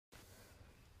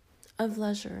of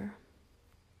leisure.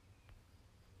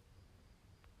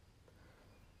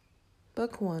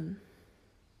 Book 1.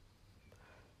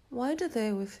 Why do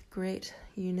they with great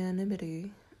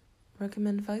unanimity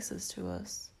recommend vices to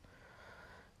us?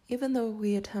 Even though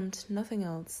we attempt nothing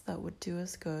else that would do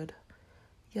us good,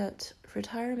 yet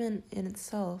retirement in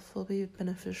itself will be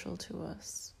beneficial to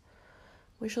us.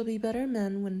 We shall be better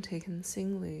men when taken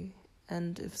singly,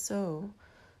 and if so,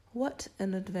 what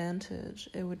an advantage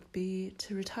it would be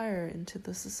to retire into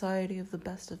the society of the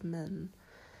best of men,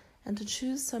 and to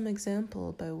choose some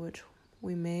example by which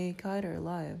we may guide our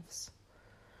lives.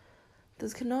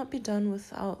 This cannot be done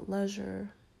without leisure.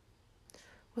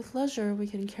 With leisure we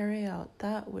can carry out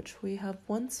that which we have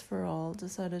once for all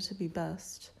decided to be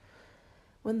best,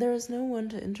 when there is no one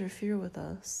to interfere with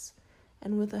us,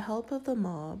 and with the help of the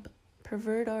mob,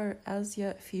 pervert our as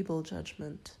yet feeble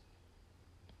judgment.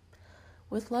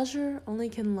 With leisure only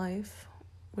can life,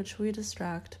 which we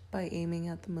distract by aiming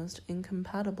at the most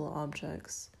incompatible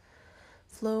objects,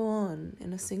 flow on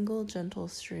in a single gentle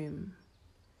stream.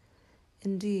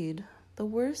 Indeed, the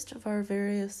worst of our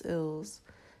various ills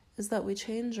is that we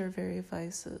change our very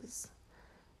vices,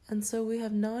 and so we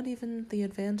have not even the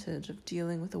advantage of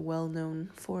dealing with a well-known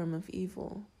form of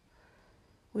evil.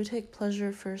 We take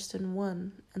pleasure first in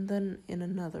one and then in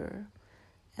another,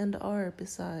 and are,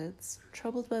 besides,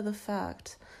 troubled by the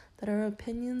fact that our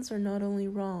opinions are not only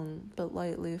wrong, but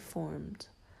lightly formed.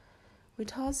 We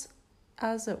toss,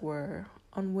 as it were,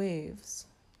 on waves,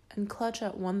 and clutch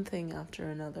at one thing after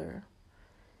another.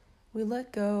 We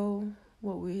let go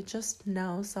what we just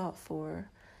now sought for,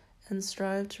 and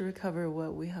strive to recover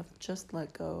what we have just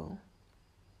let go.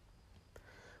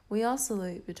 We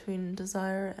oscillate between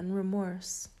desire and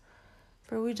remorse,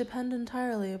 for we depend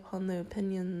entirely upon the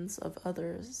opinions of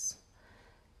others,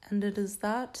 and it is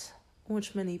that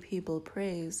which many people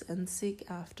praise and seek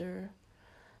after,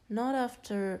 not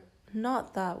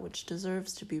that which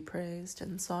deserves to be praised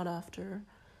and sought after,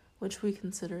 which we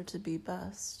consider to be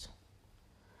best.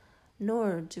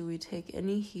 Nor do we take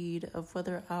any heed of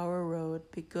whether our road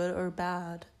be good or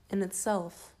bad in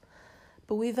itself,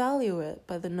 but we value it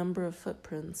by the number of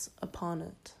footprints upon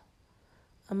it,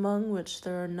 among which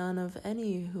there are none of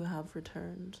any who have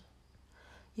returned.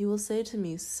 You will say to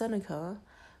me, Seneca,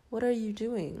 what are you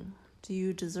doing? Do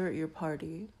you desert your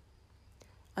party?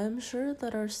 I am sure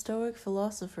that our Stoic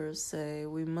philosophers say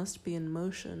we must be in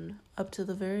motion up to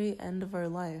the very end of our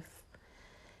life.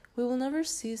 We will never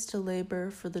cease to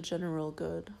labor for the general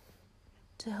good,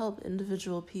 to help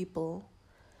individual people,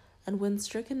 and when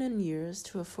stricken in years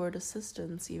to afford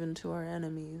assistance even to our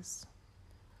enemies.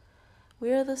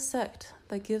 We are the sect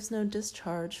that gives no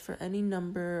discharge for any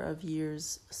number of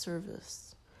years'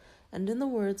 service, and in the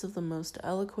words of the most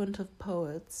eloquent of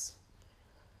poets,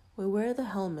 we wear the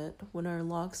helmet when our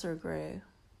locks are gray.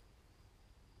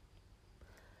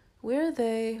 We are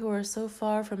they who are so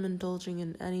far from indulging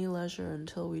in any leisure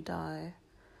until we die,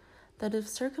 that if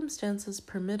circumstances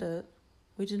permit it,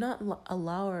 we do not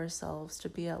allow ourselves to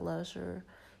be at leisure,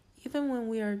 even when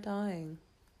we are dying.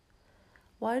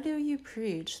 Why do you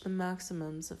preach the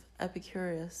maxims of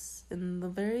Epicurus in the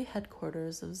very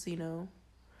headquarters of Zeno?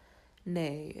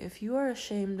 Nay, if you are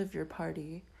ashamed of your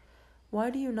party,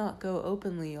 why do you not go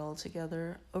openly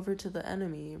altogether over to the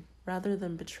enemy rather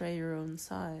than betray your own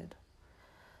side?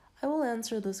 I will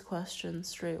answer this question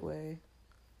straightway.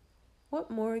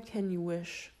 What more can you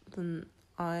wish than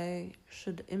I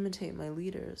should imitate my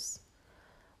leaders?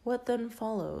 What then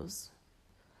follows?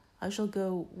 I shall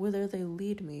go whither they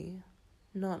lead me,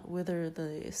 not whither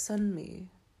they send me.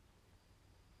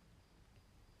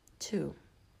 2.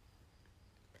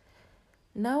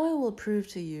 Now I will prove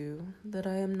to you that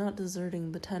I am not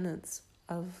deserting the tenets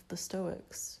of the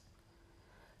Stoics,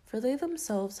 for they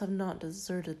themselves have not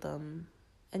deserted them,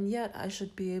 and yet I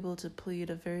should be able to plead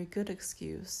a very good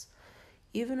excuse,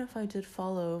 even if I did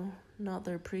follow not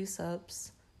their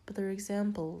precepts, but their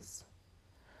examples.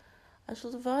 I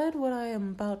shall divide what I am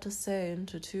about to say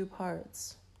into 2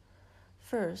 parts.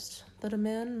 First, that a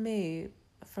man may,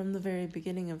 from the very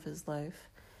beginning of his life,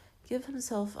 give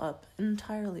himself up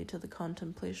entirely to the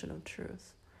contemplation of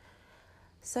truth.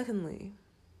 Secondly,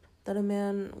 that a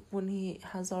man, when he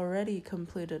has already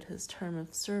completed his term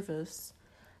of service,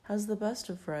 has the best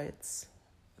of rights,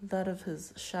 that of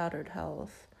his shattered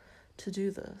health, to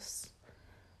do this,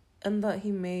 and that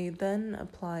he may then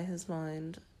apply his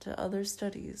mind to other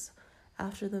studies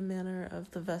after the manner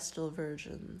of the Vestal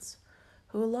virgins,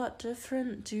 who allot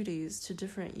different duties to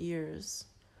different years.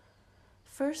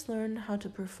 First learn how to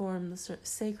perform the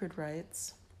sacred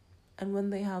rites, and when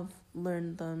they have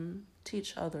learned them,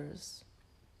 teach others.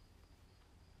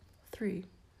 3.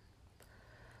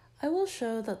 I will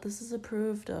show that this is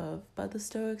approved of by the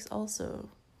Stoics also.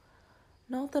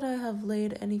 Not that I have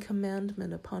laid any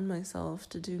commandment upon myself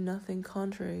to do nothing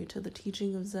contrary to the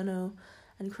teaching of Zeno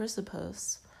and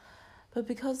Chrysippus, but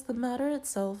because the matter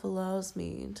itself allows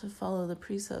me to follow the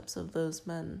precepts of those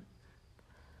men.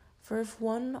 For if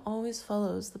one always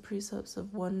follows the precepts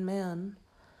of one man,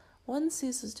 one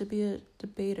ceases to be a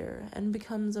debater and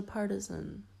becomes a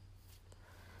partisan.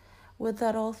 Would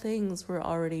that all things were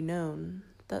already known,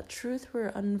 that truth were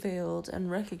unveiled and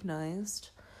recognized,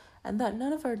 and that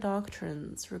none of our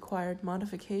doctrines required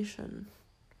modification.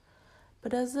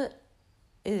 But as it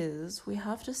is, we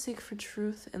have to seek for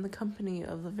truth in the company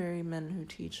of the very men who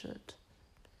teach it.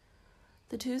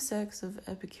 The two sects of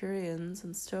Epicureans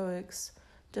and Stoics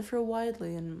differ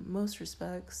widely in most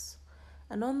respects,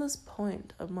 and on this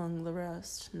point, among the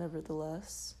rest,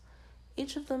 nevertheless,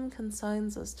 each of them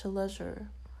consigns us to leisure,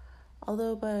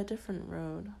 although by a different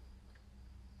road.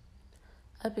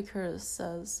 Epicurus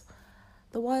says,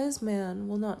 "The wise man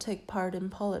will not take part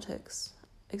in politics,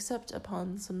 except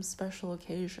upon some special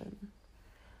occasion."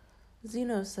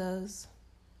 Zeno says,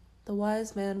 "The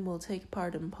wise man will take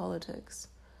part in politics,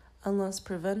 unless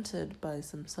prevented by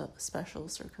some special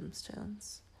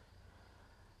circumstance."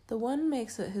 The one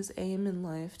makes it his aim in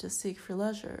life to seek for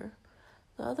leisure,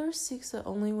 the other seeks it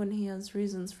only when he has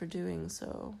reasons for doing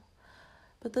so.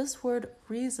 But this word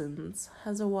reasons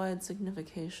has a wide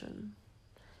signification.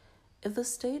 If the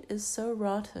state is so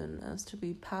rotten as to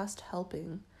be past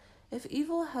helping, if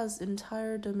evil has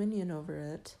entire dominion over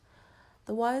it,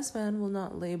 the wise man will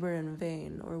not labor in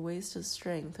vain or waste his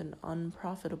strength in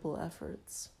unprofitable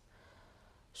efforts.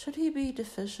 Should he be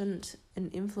deficient in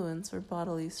influence or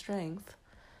bodily strength,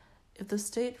 if the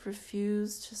state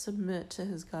refuse to submit to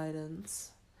his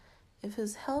guidance, if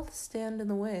his health stand in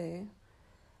the way,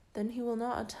 then he will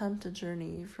not attempt a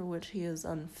journey for which he is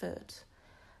unfit,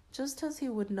 just as he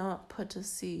would not put to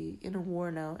sea in a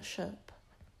worn-out ship,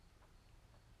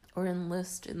 or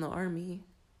enlist in the army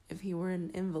if he were an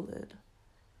invalid.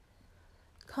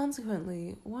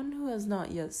 Consequently, one who has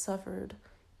not yet suffered,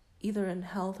 either in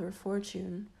health or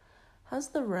fortune, has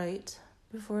the right,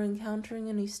 before encountering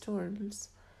any storms,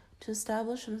 to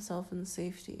establish himself in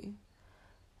safety,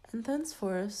 and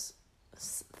thenceforth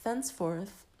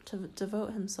to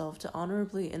devote himself to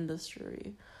honorably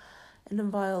industry and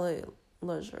inviolate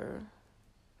leisure,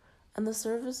 and the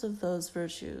service of those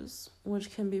virtues which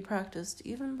can be practiced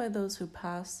even by those who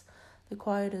pass the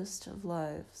quietest of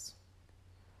lives.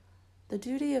 The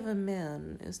duty of a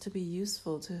man is to be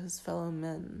useful to his fellow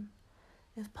men,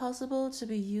 if possible to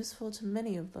be useful to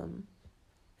many of them,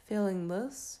 failing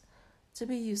this, to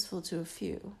be useful to a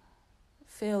few,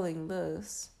 failing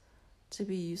this, to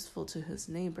be useful to his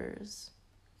neighbors,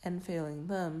 and failing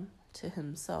them, to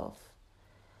himself.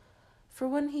 For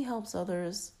when he helps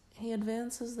others, he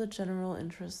advances the general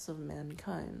interests of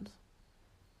mankind.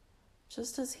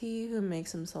 Just as he who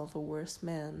makes himself a worse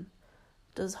man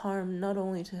does harm not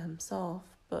only to himself,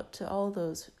 but to all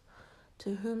those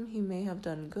to whom he may have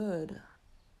done good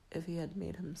if he had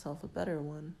made himself a better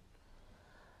one,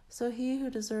 so he who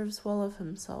deserves well of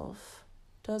himself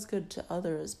does good to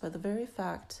others by the very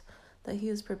fact that he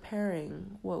is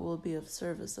preparing what will be of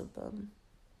service of them.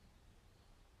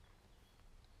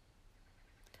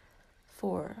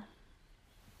 4.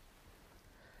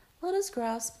 Let us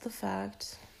grasp the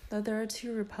fact that there are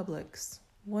two republics,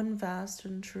 one vast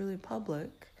and truly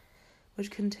public,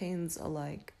 which contains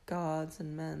alike gods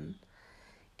and men,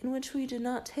 in which we do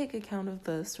not take account of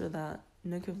this or that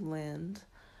nook of land,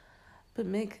 but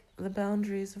make the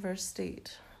boundaries of our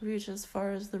state reach as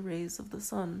far as the rays of the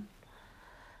sun,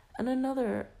 and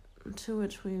another to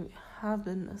which we have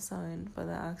been assigned by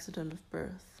the accident of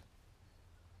birth.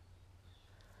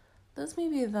 This may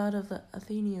be that of the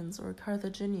Athenians or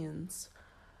Carthaginians,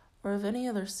 or of any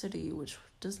other city which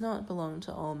does not belong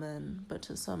to all men, but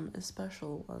to some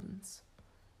especial ones.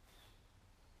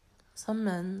 Some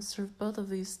men serve both of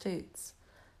these states,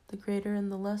 the greater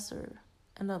and the lesser,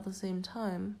 and at the same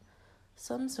time,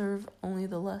 some serve only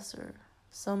the lesser,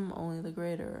 some only the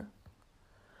greater.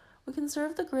 We can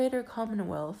serve the greater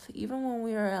commonwealth even when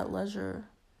we are at leisure.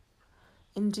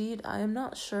 Indeed, I am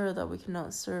not sure that we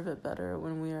cannot serve it better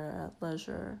when we are at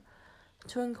leisure,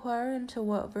 to inquire into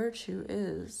what virtue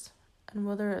is, and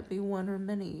whether it be one or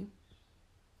many,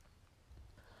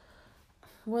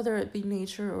 whether it be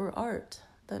nature or art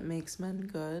that makes men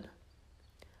good,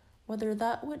 whether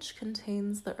that which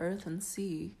contains the earth and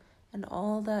sea, and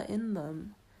all that in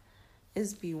them,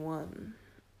 is be one,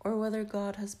 or whether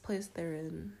God has placed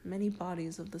therein many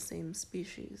bodies of the same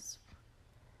species,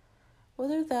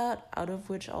 whether that out of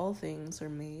which all things are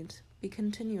made be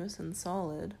continuous and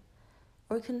solid,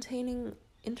 or containing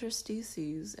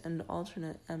interstices and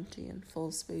alternate empty and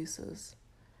full spaces.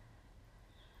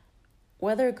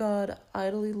 Whether God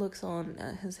idly looks on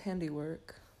at his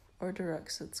handiwork or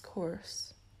directs its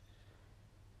course.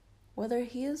 Whether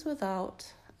he is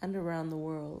without and around the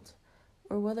world,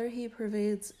 or whether he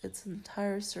pervades its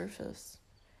entire surface.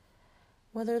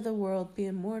 Whether the world be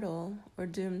immortal or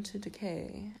doomed to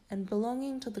decay, and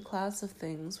belonging to the class of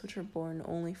things which are born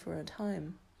only for a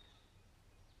time.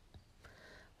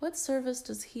 What service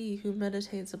does he who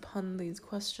meditates upon these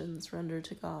questions render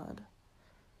to God?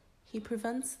 He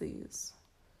prevents these,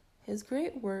 his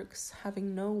great works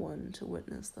having no one to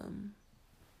witness them.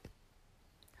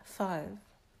 5.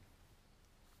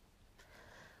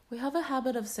 We have a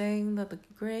habit of saying that the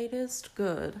greatest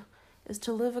good is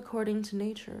to live according to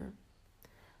nature.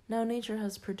 Now nature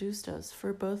has produced us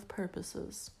for both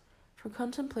purposes, for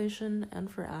contemplation and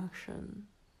for action.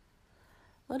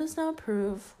 Let us now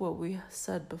prove what we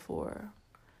said before.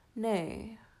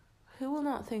 Nay, who will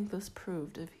not think this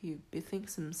proved if he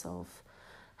bethinks himself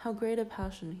how great a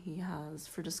passion he has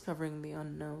for discovering the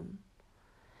unknown?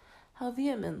 How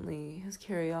vehemently his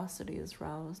curiosity is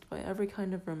roused by every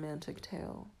kind of romantic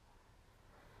tale.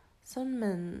 Some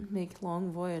men make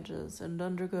long voyages and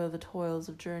undergo the toils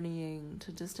of journeying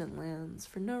to distant lands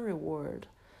for no reward,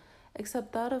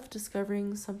 except that of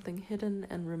discovering something hidden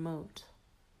and remote.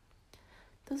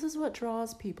 This is what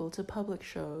draws people to public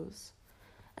shows,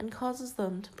 and causes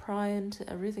them to pry into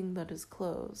everything that is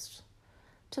closed,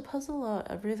 to puzzle out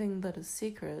everything that is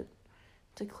secret,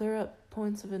 to clear up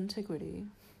points of antiquity,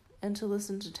 and to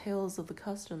listen to tales of the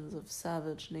customs of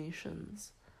savage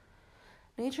nations.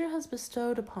 Nature has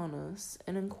bestowed upon us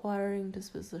an inquiring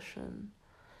disposition,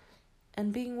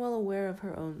 and being well aware of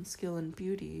her own skill and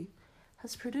beauty,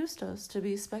 has produced us to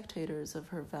be spectators of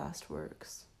her vast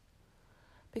works.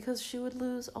 Because she would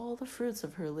lose all the fruits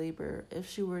of her labor if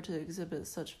she were to exhibit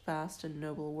such vast and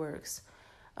noble works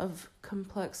of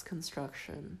complex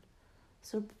construction,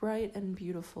 so bright and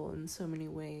beautiful in so many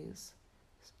ways,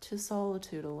 to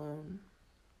solitude alone.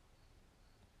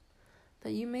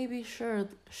 That you may be sure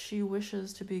she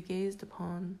wishes to be gazed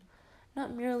upon,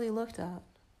 not merely looked at.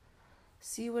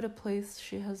 See what a place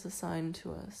she has assigned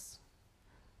to us.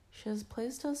 She has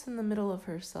placed us in the middle of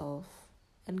herself,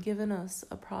 and given us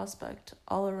a prospect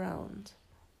all around.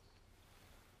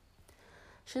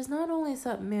 She has not only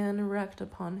set man erect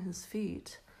upon his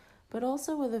feet, but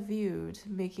also with a view to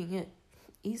making it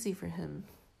easy for him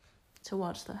to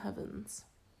watch the heavens.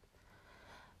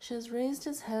 She has raised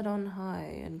his head on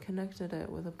high and connected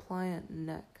it with a pliant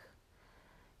neck,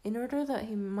 in order that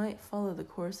he might follow the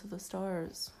course of the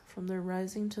stars from their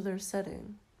rising to their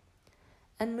setting,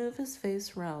 and move his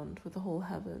face round with the whole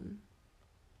heaven.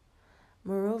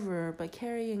 Moreover, by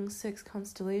carrying 6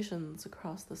 constellations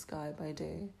across the sky by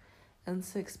day, and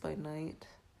 6 by night,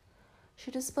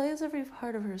 she displays every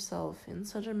part of herself in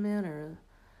such a manner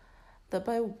that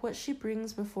by what she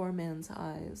brings before man's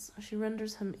eyes, she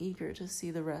renders him eager to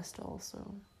see the rest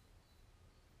also.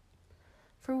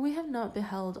 For we have not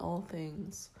beheld all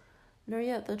things, nor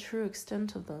yet the true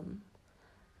extent of them,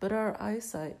 but our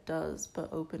eyesight does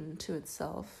but open to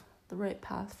itself the right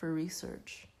path for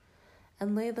research,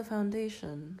 and lay the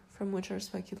foundation from which our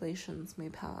speculations may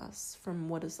pass from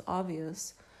what is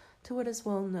obvious to what is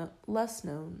less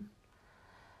known,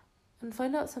 and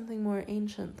find out something more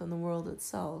ancient than the world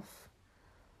itself,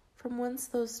 from whence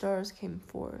those stars came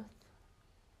forth.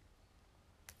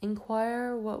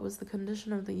 Inquire what was the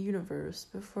condition of the universe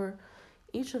before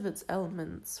each of its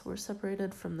elements were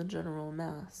separated from the general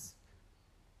mass.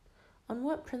 On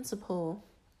what principle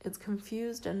its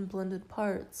confused and blended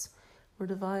parts were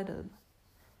divided?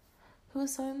 Who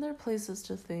assigned their places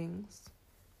to things,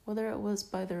 whether it was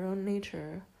by their own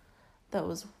nature that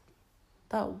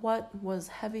what was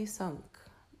heavy sunk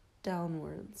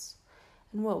downwards,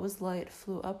 and what was light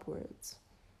flew upwards,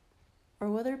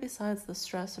 or whether besides the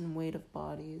stress and weight of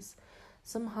bodies,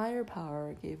 some higher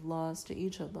power gave laws to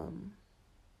each of them,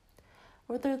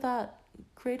 whether that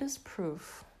greatest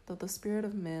proof that the spirit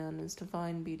of man is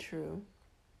divine be true,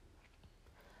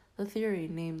 the theory,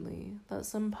 namely, that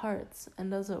some parts,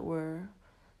 and as it were,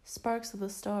 sparks of the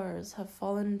stars have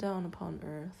fallen down upon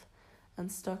earth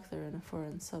and stuck there in a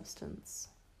foreign substance.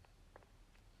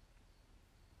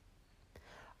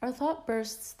 Our thought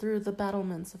bursts through the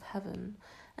battlements of heaven,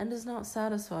 and is not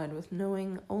satisfied with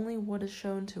knowing only what is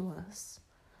shown to us.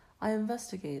 I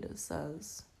investigate, it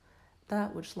says,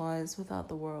 that which lies without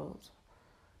the world,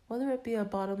 whether it be a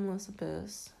bottomless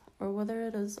abyss, or whether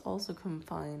it is also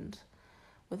confined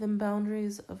within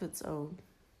boundaries of its own.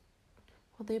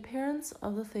 What the appearance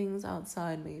of the things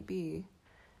outside may be,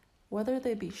 whether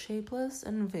they be shapeless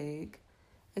and vague,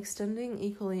 extending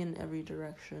equally in every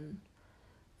direction,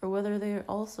 or whether they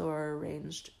also are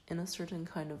arranged in a certain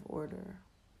kind of order.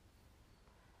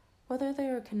 Whether they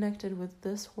are connected with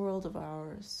this world of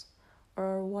ours, or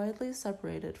are widely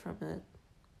separated from it,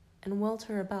 and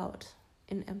welter about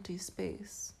in empty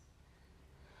space.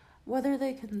 Whether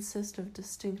they consist of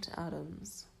distinct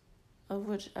atoms, of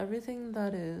which everything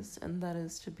that is and that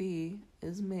is to be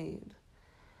is made,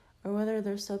 or whether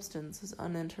their substance is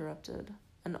uninterrupted,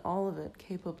 and all of it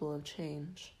capable of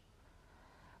change.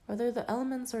 Whether the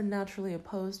elements are naturally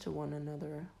opposed to one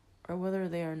another, or whether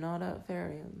they are not at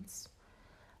variance,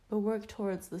 but work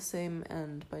towards the same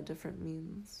end by different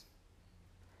means.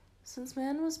 Since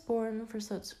man was born for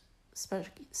such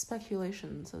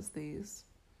speculations as these,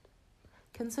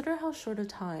 consider how short a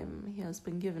time he has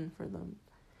been given for them,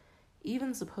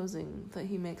 even supposing that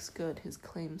he makes good his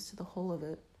claims to the whole of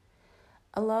it,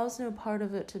 allows no part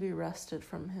of it to be wrested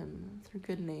from him through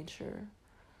good nature,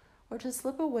 or to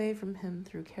slip away from him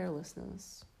through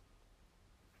carelessness.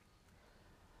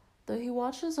 Though he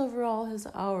watches over all his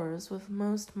hours with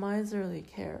most miserly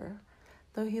care,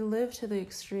 though he live to the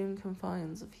extreme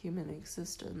confines of human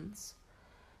existence,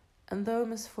 and though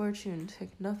misfortune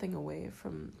take nothing away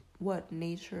from what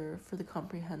nature for the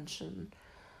comprehension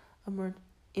of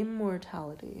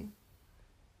immortality,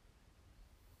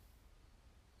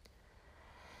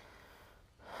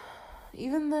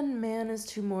 even then man is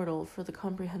too mortal for the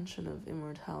comprehension of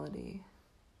immortality.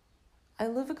 I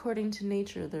live according to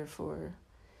nature, therefore,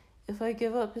 if I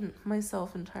give up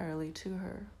myself entirely to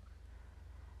her,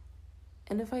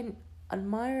 and if I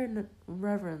admire and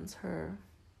reverence her.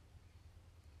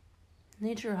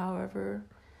 Nature, however,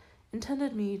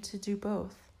 intended me to do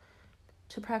both,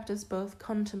 to practice both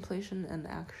contemplation and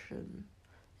action,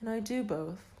 and I do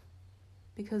both,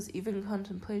 because even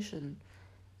contemplation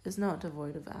is not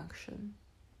devoid of action.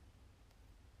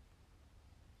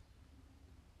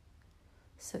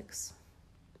 6.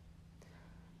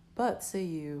 But, say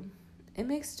you, it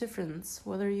makes difference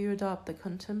whether you adopt the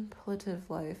contemplative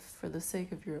life for the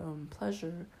sake of your own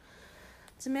pleasure,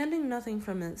 demanding nothing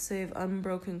from it save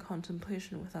unbroken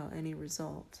contemplation without any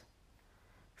result.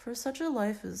 For such a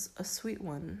life is a sweet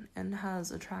one and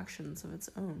has attractions of its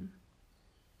own.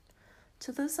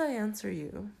 To this I answer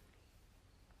you,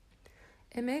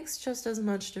 it makes just as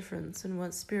much difference in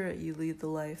what spirit you lead the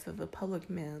life of a public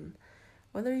man,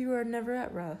 whether you are never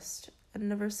at rest and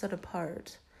never set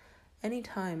apart any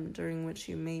time during which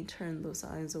you may turn those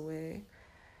eyes away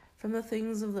from the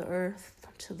things of the earth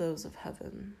to those of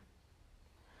heaven.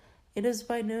 It is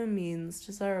by no means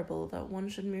desirable that one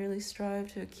should merely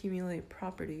strive to accumulate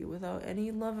property without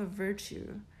any love of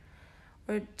virtue,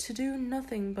 or to do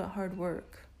nothing but hard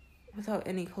work without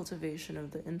any cultivation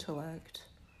of the intellect.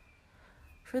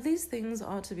 For these things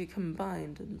ought to be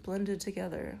combined and blended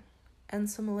together, and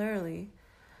similarly,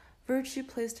 virtue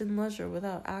placed in leisure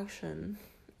without action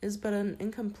is but an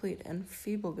incomplete and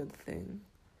feeble good thing,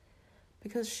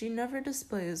 because she never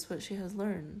displays what she has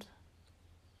learned.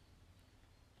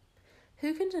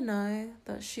 Who can deny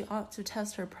that she ought to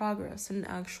test her progress in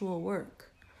actual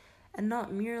work, and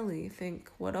not merely think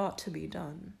what ought to be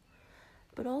done,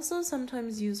 but also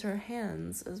sometimes use her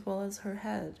hands as well as her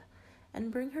head,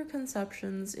 and bring her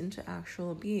conceptions into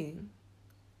actual being?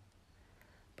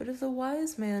 But if the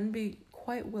wise man be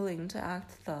quite willing to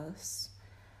act thus,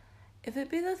 if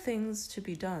it be the things to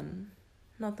be done,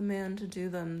 not the man to do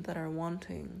them that are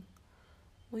wanting,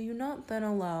 will you not then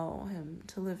allow him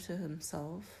to live to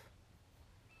himself?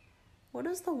 What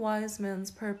is the wise man's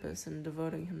purpose in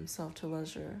devoting himself to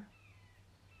leisure?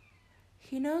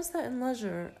 He knows that in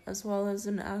leisure, as well as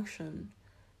in action,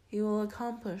 he will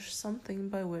accomplish something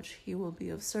by which he will be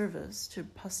of service to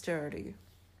posterity.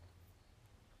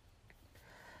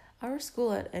 Our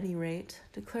school, at any rate,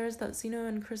 declares that Zeno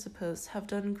and Chrysippus have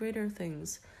done greater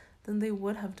things than they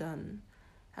would have done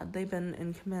had they been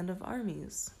in command of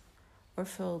armies, or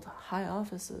filled high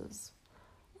offices,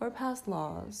 or passed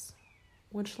laws,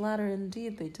 which latter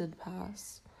indeed they did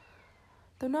pass,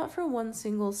 though not for one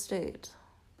single state,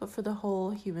 but for the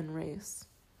whole human race.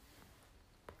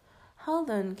 How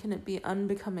then can it be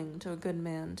unbecoming to a good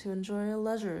man to enjoy a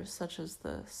leisure such as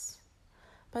this,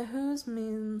 by whose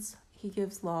means he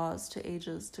gives laws to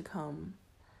ages to come,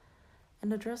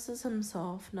 and addresses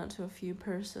himself not to a few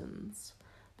persons,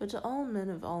 but to all men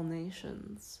of all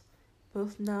nations,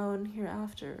 both now and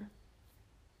hereafter?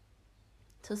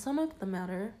 To sum up the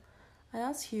matter, I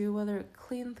ask you whether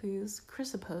Cleanthes,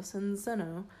 Chrysippus, and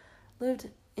Zeno lived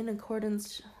in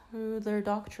accordance to their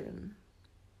doctrine.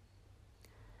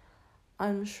 I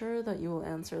am sure that you will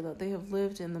answer that they have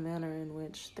lived in the manner in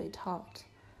which they taught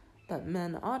that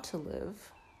men ought to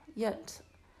live, yet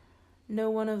no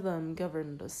one of them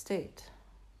governed a state.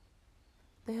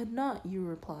 They had not, you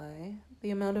reply,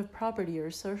 the amount of property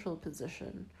or social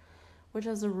position which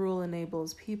as a rule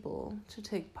enables people to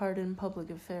take part in public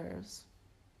affairs.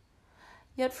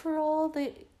 Yet for all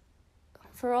that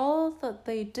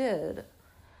they did,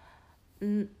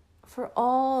 for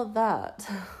all that,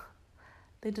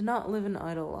 they did not live an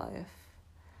idle life.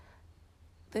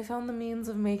 They found the means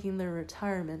of making their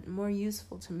retirement more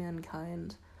useful to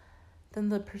mankind than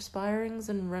the perspirings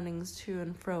and runnings to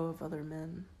and fro of other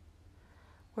men.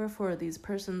 Wherefore these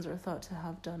persons are thought to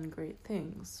have done great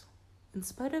things, in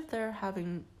spite of their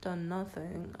having done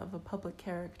nothing of a public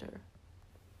character.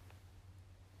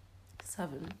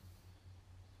 7.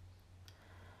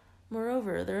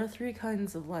 Moreover, there are 3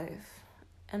 kinds of life,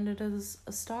 and it is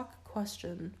a stock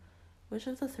question which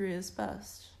of the 3 is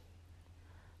best.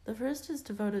 The first is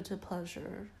devoted to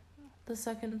pleasure, the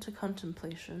second to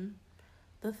contemplation,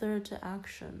 the third to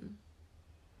action.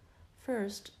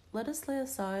 First, let us lay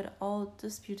aside all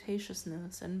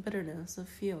disputatiousness and bitterness of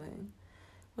feeling,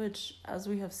 which, as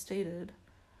we have stated,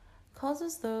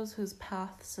 causes those whose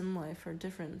paths in life are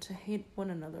different to hate one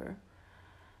another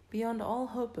beyond all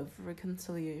hope of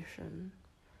reconciliation.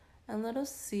 And let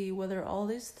us see whether all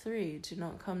these 3 do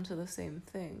not come to the same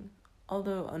thing,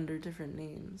 although under different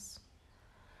names.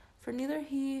 For neither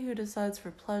he who decides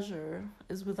for pleasure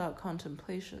is without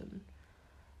contemplation,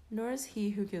 nor is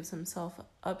he who gives himself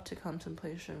up to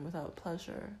contemplation without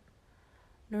pleasure,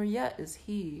 nor yet is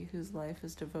he whose life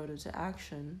is devoted to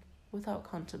action without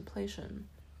contemplation.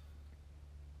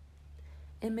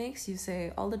 It makes, you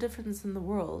say, all the difference in the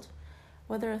world,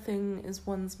 whether a thing is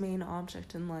one's main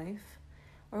object in life,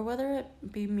 or whether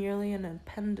it be merely an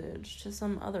appendage to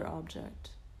some other object.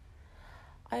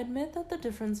 I admit that the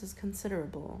difference is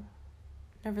considerable.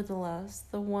 Nevertheless,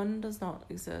 the one does not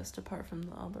exist apart from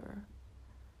the other.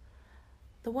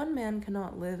 The one man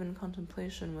cannot live in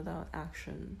contemplation without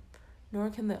action, nor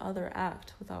can the other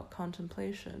act without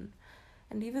contemplation,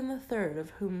 and even the third,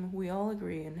 of whom we all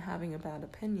agree in having a bad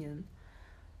opinion,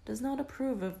 does not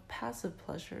approve of passive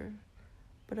pleasure,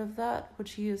 but of that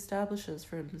which he establishes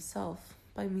for himself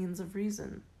by means of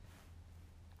reason.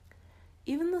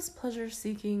 Even this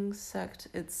pleasure-seeking sect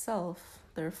itself,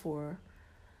 therefore,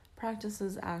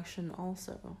 practices action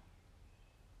also.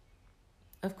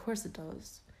 Of course it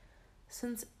does,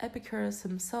 since Epicurus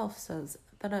himself says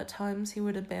that at times he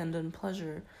would abandon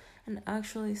pleasure and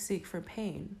actually seek for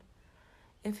pain,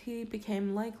 if he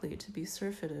became likely to be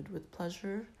surfeited with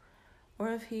pleasure,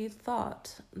 or if he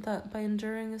thought that by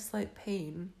enduring a slight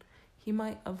pain he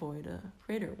might avoid a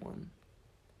greater one.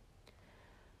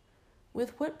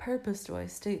 With what purpose do I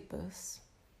state this?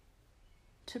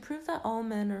 To prove that all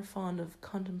men are fond of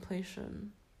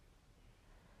contemplation.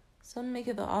 Some make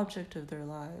it the object of their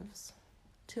lives.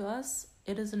 To us,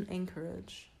 it is an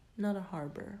anchorage, not a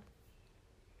harbor.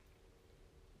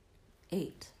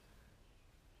 8.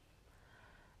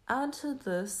 Add to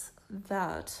this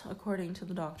that, according to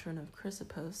the doctrine of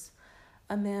Chrysippus,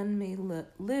 a man may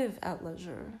live at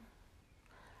leisure.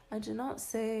 I do not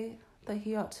say that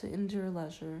he ought to endure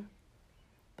leisure,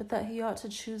 but that he ought to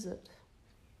choose it.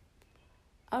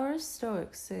 Our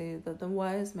Stoics say that the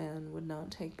wise man would not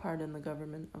take part in the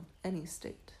government of any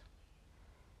state.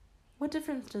 What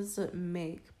difference does it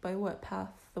make by what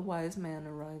path the wise man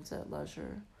arrives at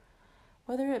leisure,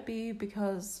 whether it be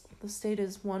because the state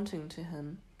is wanting to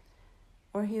him,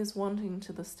 or he is wanting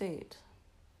to the state?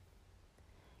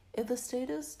 If the state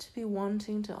is to be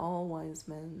wanting to all wise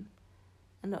men,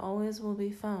 and always will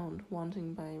be found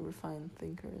wanting by refined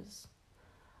thinkers,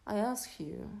 I ask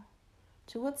you,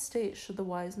 to what state should the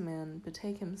wise man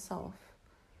betake himself?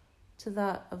 To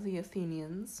that of the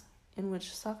Athenians, in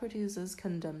which Socrates is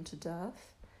condemned to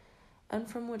death, and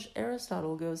from which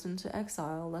Aristotle goes into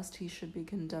exile lest he should be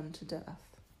condemned to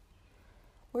death,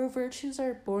 where virtues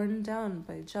are borne down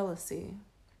by jealousy?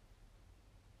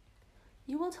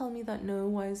 You will tell me that no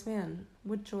wise man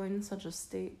would join such a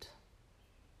state.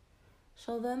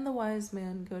 Shall then the wise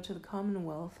man go to the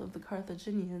commonwealth of the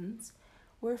Carthaginians,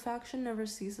 where faction never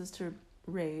ceases to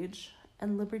rage,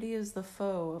 and liberty is the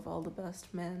foe of all the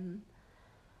best men,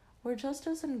 where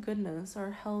justice and goodness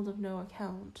are held of no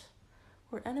account,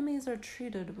 where enemies are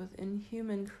treated with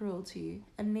inhuman cruelty,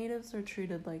 and natives are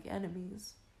treated like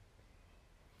enemies?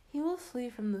 He will flee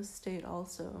from this state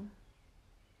also.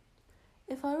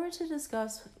 If I were to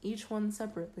discuss each one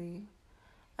separately,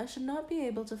 I should not be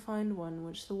able to find one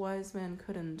which the wise man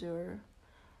could endure,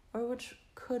 or which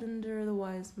could endure the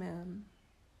wise man.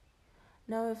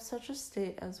 Now, if such a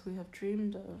state as we have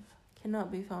dreamed of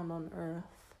cannot be found on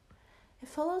earth, it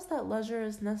follows that leisure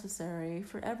is necessary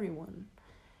for everyone,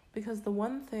 because the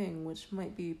one thing which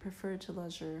might be preferred to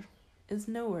leisure is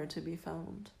nowhere to be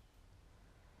found.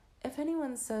 If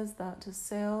anyone says that to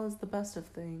sail is the best of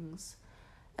things,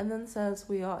 and then says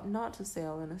we ought not to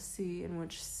sail in a sea in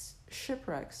which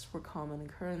shipwrecks were common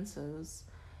occurrences,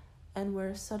 and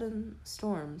where sudden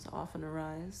storms often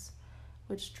arise,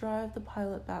 which drive the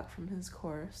pilot back from his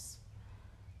course,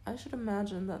 I should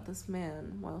imagine that this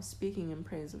man, while speaking in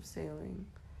praise of sailing,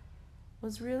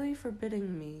 was really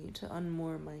forbidding me to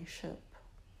unmoor my ship.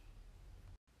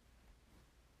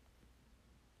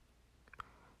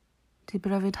 De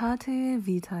brevitate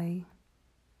vitae.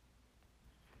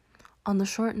 On the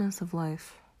shortness of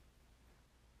life.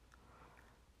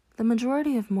 The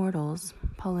majority of mortals,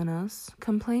 Paulinus,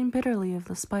 complain bitterly of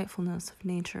the spitefulness of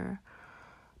nature,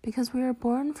 because we are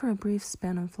born for a brief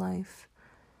span of life,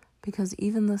 because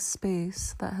even the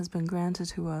space that has been granted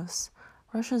to us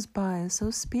rushes by so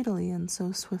speedily and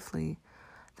so swiftly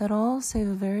that all save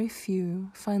a very few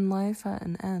find life at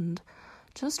an end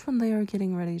just when they are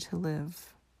getting ready to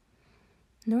live.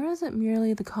 Nor is it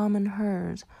merely the common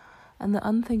herd and the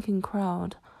unthinking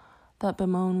crowd that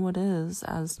bemoan what is,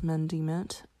 as men deem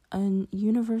it, an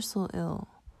universal ill.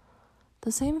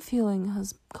 The same feeling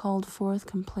has called forth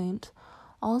complaint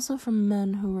also from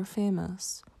men who were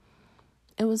famous.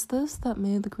 It was this that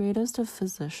made the greatest of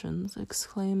physicians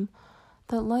exclaim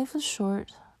that life is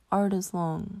short, art is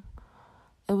long.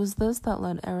 It was this that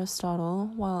led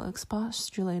Aristotle, while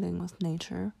expostulating with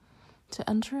nature, to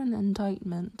enter an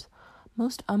indictment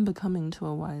most unbecoming to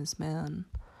a wise man,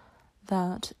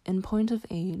 that, in point of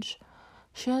age,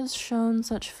 she has shown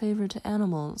such favor to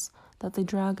animals that they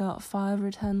drag out 5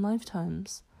 or 10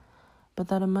 lifetimes, but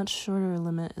that a much shorter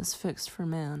limit is fixed for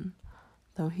man,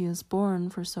 though he is born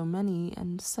for so many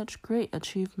and such great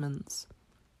achievements.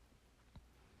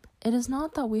 It is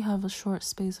not that we have a short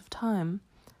space of time,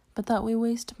 but that we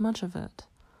waste much of it.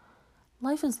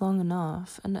 Life is long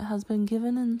enough, and it has been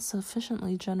given in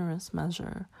sufficiently generous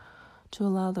measure to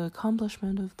allow the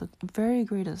accomplishment of the very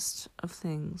greatest of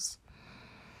things,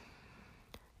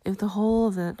 if the whole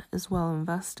of it is well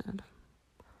invested.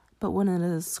 But when it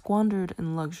is squandered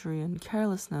in luxury and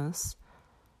carelessness,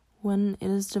 when it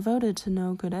is devoted to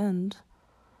no good end,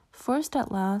 forced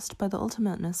at last by the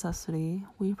ultimate necessity,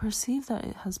 we perceive that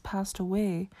it has passed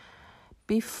away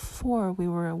before we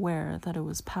were aware that it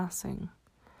was passing.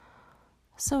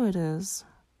 So it is.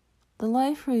 The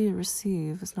life we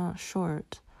receive is not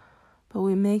short, but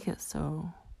we make it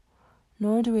so,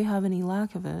 nor do we have any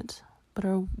lack of it, but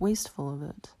are wasteful of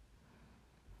it.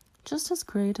 Just as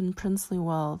great and princely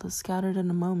wealth is scattered in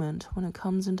a moment when it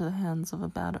comes into the hands of a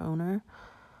bad owner,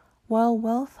 while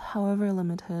wealth, however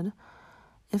limited,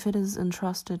 if it is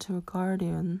entrusted to a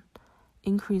guardian,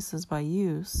 increases by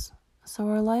use, so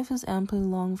our life is amply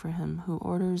long for him who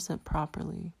orders it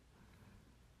properly.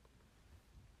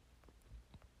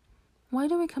 Why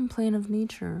do we complain of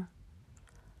nature?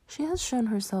 She has shown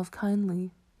herself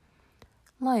kindly.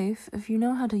 Life, if you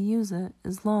know how to use it,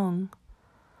 is long.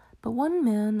 But one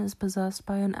man is possessed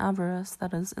by an avarice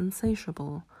that is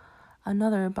insatiable,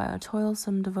 another by a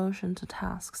toilsome devotion to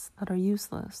tasks that are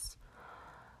useless.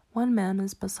 One man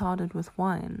is besotted with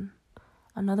wine,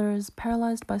 another is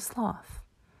paralyzed by sloth.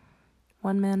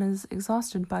 One man is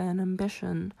exhausted by an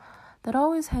ambition that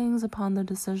always hangs upon the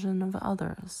decision of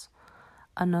others.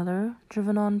 Another,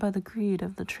 driven on by the greed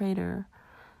of the trader,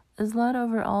 is led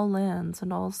over all lands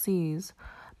and all seas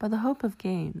by the hope of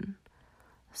gain.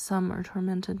 Some are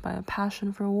tormented by a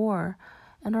passion for war,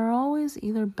 and are always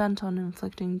either bent on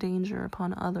inflicting danger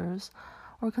upon others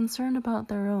or concerned about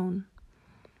their own.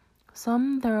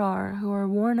 Some there are who are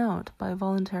worn out by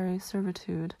voluntary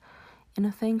servitude in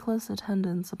a thankless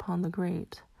attendance upon the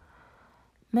great.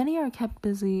 Many are kept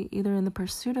busy either in the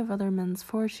pursuit of other men's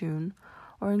fortune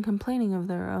or in complaining of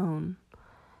their own.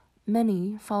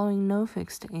 Many, following no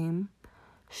fixed aim,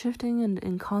 shifting and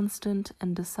inconstant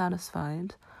and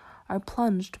dissatisfied, are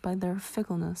plunged by their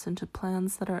fickleness into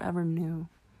plans that are ever new.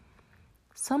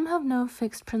 Some have no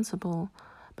fixed principle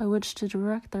by which to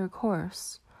direct their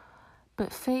course,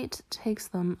 but fate takes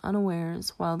them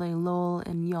unawares while they loll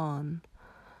and yawn.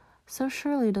 So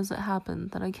surely does it happen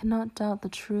that I cannot doubt the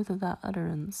truth of that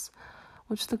utterance,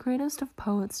 which the greatest of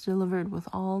poets delivered with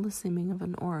all the seeming of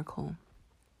an oracle.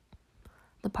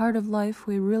 The part of life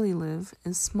we really live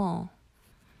is small.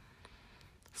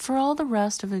 For all the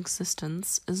rest of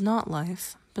existence is not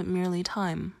life, but merely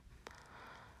time.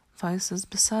 Vices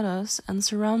beset us and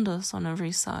surround us on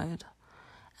every side,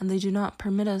 and they do not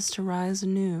permit us to rise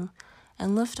anew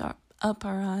and lift up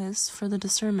our eyes for the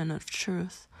discernment of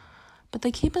truth, but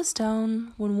they keep us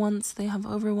down when once they have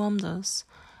overwhelmed us,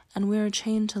 and we are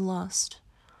chained to lust.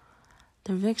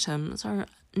 Their victims are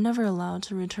never allowed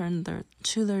to return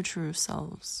to their true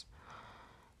selves.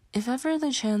 If ever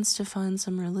they chance to find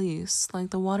some release, like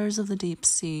the waters of the deep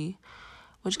sea,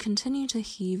 which continue to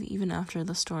heave even after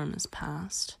the storm is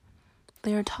past,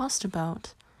 they are tossed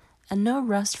about, and no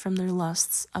rest from their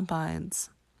lusts abides.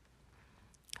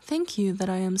 Think you that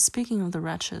I am speaking of the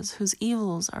wretches whose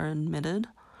evils are admitted?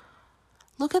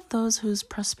 Look at those whose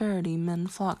prosperity men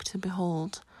flock to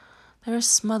behold. They are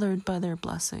smothered by their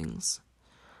blessings.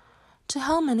 To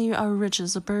how many are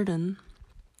riches a burden?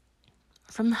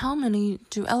 From how many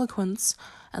do eloquence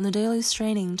and the daily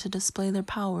straining to display their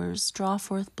powers draw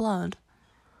forth blood?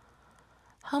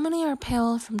 How many are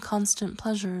pale from constant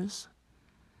pleasures?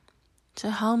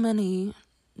 To how many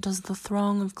does the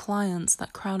throng of clients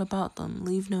that crowd about them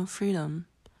leave no freedom?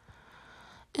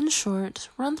 In short,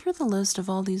 run through the list of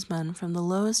all these men from the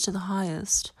lowest to the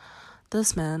highest.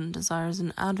 This man desires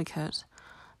an advocate.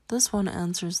 This one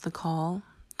answers the call.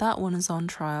 That one is on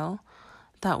trial.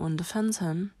 That one defends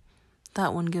him.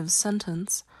 That one gives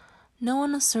sentence. No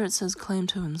one asserts his claim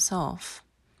to himself.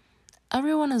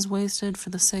 Everyone is wasted for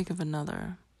the sake of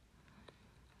another.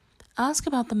 Ask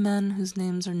about the men whose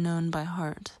names are known by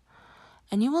heart,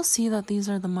 and you will see that these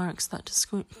are the marks that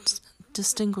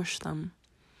distinguish them.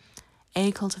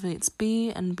 A cultivates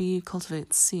B, and B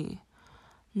cultivates C.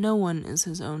 No one is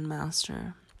his own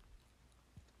master.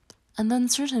 And then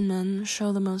certain men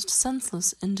show the most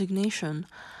senseless indignation.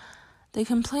 They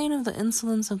complain of the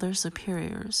insolence of their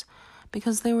superiors,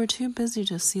 because they were too busy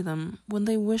to see them when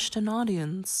they wished an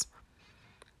audience.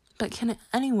 But can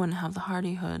anyone have the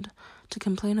hardihood to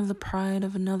complain of the pride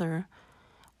of another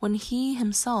when he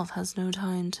himself has no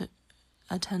time to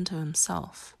attend to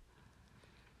himself?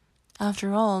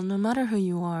 After all, no matter who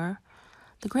you are,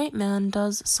 the great man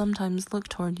does sometimes look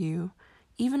toward you,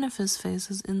 even if his face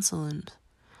is insolent.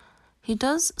 He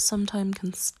does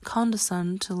sometimes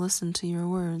condescend to listen to your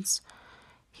words.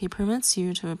 He permits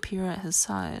you to appear at his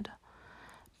side.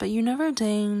 But you never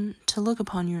deign to look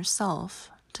upon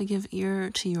yourself, to give ear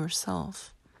to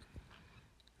yourself.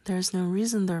 There is no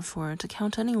reason, therefore, to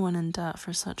count anyone in debt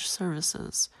for such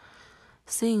services,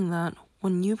 seeing that,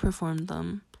 when you performed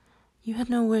them, you had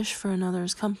no wish for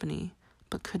another's company,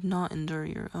 but could not endure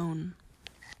your own.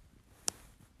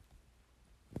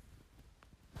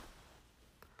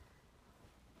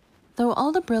 Though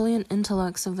all the brilliant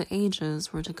intellects of the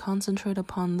ages were to concentrate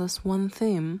upon this one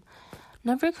theme,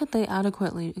 never could they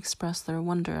adequately express their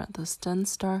wonder at this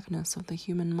dense darkness of the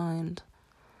human mind.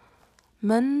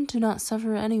 Men do not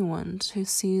suffer anyone to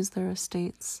seize their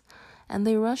estates, and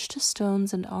they rush to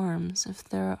stones and arms if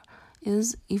there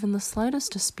is even the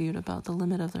slightest dispute about the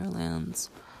limit of their lands.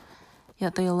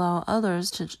 Yet they allow others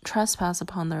to trespass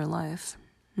upon their life.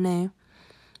 Nay,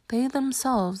 they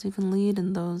themselves even lead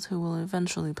in those who will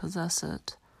eventually possess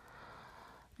it.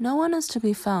 No one is to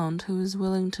be found who is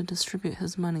willing to distribute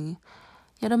his money,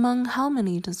 yet among how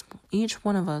many does each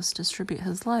one of us distribute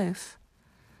his life?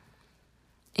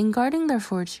 In guarding their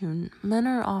fortune, men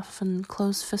are often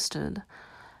close-fisted,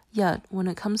 yet when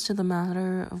it comes to the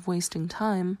matter of wasting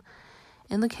time,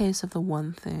 in the case of the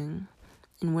one thing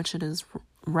in which it is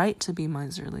right to be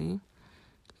miserly,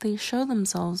 they show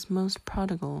themselves most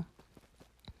prodigal.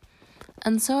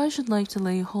 And so I should like to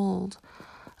lay hold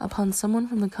upon someone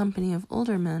from the company of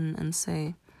older men and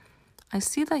say, I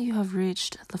see that you have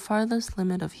reached the farthest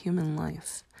limit of human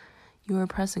life. You are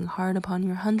pressing hard upon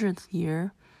your 100th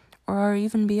year, or are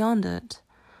even beyond it.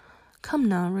 Come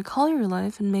now, recall your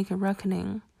life and make a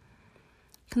reckoning.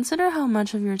 Consider how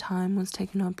much of your time was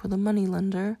taken up with a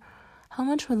moneylender, how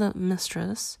much with a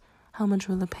mistress, how much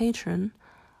with a patron,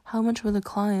 how much with a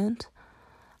client,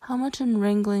 how much in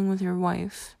wrangling with your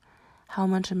wife, how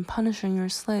much in punishing your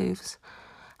slaves,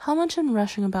 how much in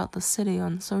rushing about the city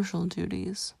on social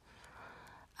duties.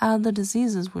 Add the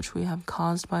diseases which we have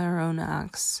caused by our own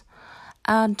acts.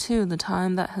 Add, too, the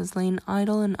time that has lain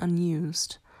idle and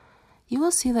unused. You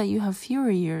will see that you have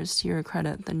fewer years to your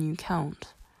credit than you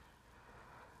count.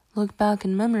 Look back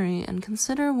in memory and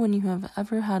consider when you have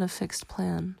ever had a fixed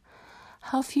plan.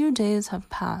 How few days have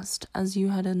passed as you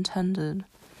had intended,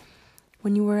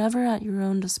 when you were ever at your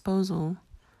own disposal,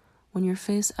 when your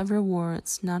face ever wore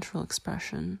its natural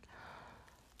expression,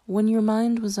 when your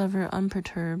mind was ever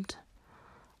unperturbed.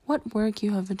 What work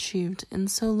you have achieved in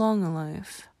so long a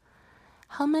life!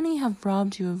 How many have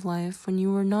robbed you of life when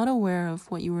you were not aware of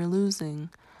what you were losing?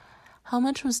 How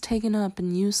much was taken up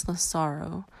in useless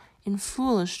sorrow, in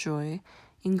foolish joy,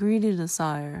 in greedy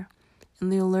desire, in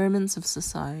the allurements of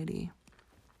society?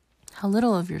 How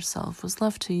little of yourself was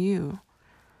left to you?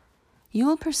 You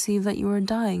will perceive that you are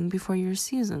dying before your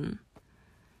season.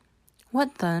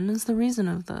 What, then, is the reason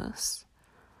of this?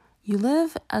 You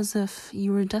live as if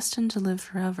you were destined to live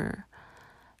forever.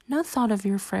 No thought of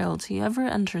your frailty ever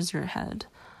enters your head.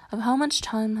 Of how much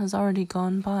time has already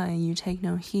gone by, you take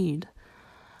no heed.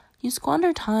 You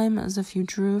squander time as if you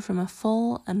drew from a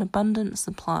full and abundant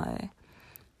supply,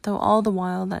 though all the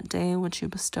while that day which you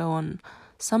bestow on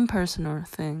some person or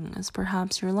thing is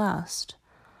perhaps your last.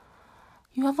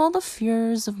 You have all the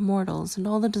fears of mortals and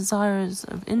all the desires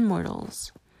of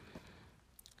immortals.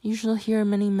 You shall hear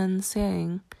many men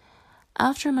saying,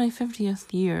 "After my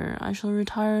 50th year I shall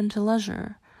retire into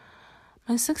leisure.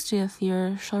 My 60th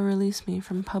year shall release me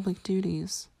from public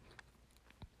duties."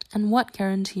 And what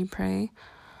guarantee, pray,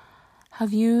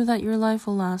 have you that your life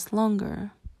will last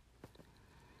longer?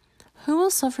 Who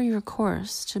will suffer your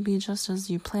course to be just as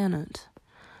you plan it?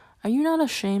 Are you not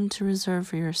ashamed to reserve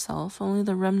for yourself only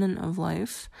the remnant of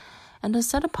life, and to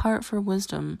set apart for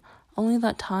wisdom only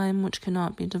that time which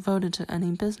cannot be devoted to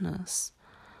any business?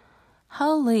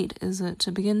 How late is it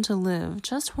to begin to live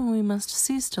just when we must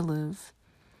cease to live?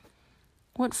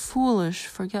 What foolish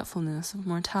forgetfulness of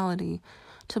mortality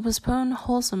to postpone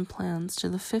wholesome plans to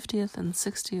the 50th and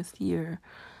 60th year,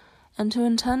 and to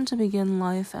intend to begin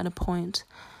life at a point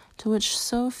to which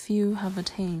so few have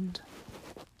attained.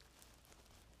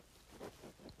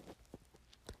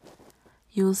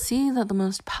 You will see that the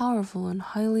most powerful and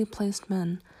highly placed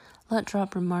men let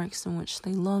drop remarks in which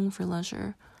they long for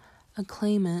leisure,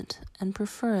 acclaim it, and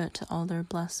prefer it to all their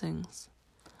blessings.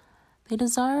 They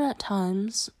desire at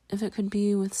times, if it could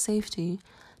be with safety,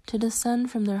 to descend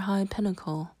from their high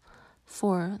pinnacle,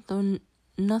 for, though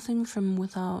nothing from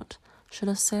without should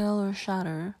assail or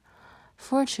shatter,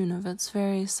 fortune of its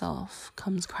very self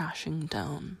comes crashing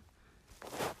down.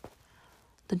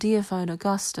 The deified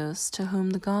Augustus, to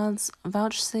whom the gods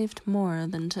vouchsafed more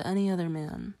than to any other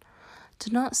man,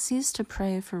 did not cease to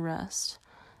pray for rest,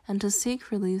 and to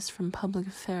seek release from public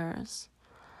affairs.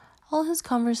 All his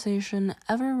conversation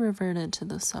ever reverted to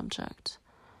this subject,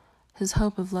 his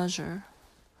hope of leisure.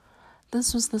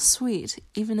 This was the sweet,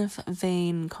 even if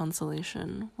vain,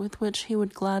 consolation with which he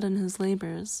would gladden his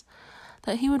labors,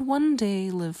 that he would one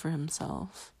day live for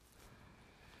himself.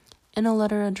 In a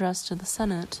letter addressed to the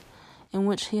Senate, in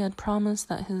which he had promised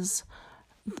that his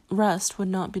rest would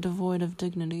not be devoid of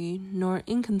dignity, nor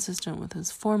inconsistent with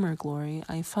his former glory,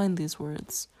 I find these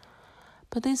words,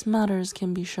 "But these matters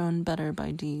can be shown better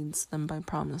by deeds than by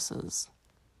promises."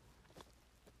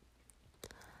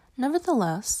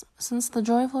 Nevertheless, since the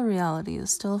joyful reality is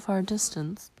still far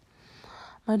distant,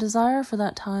 my desire for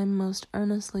that time most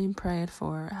earnestly prayed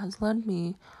for has led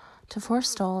me to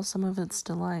forestall some of its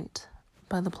delight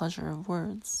by the pleasure of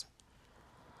words.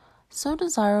 So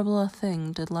desirable a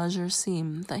thing did leisure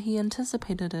seem that he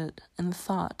anticipated it in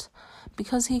thought,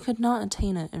 because he could not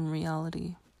attain it in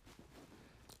reality.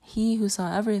 He who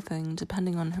saw everything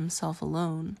depending on himself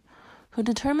alone, who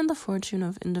determined the fortune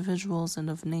of individuals and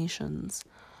of nations,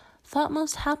 thought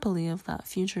most happily of that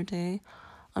future day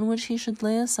on which he should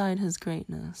lay aside his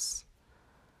greatness.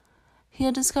 He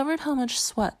had discovered how much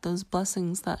sweat those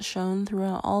blessings that shone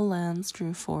throughout all lands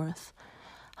drew forth,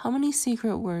 how many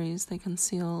secret worries they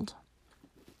concealed.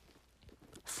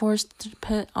 Forced to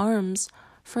pit arms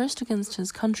first against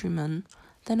his countrymen,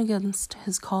 then against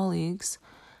his colleagues,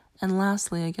 and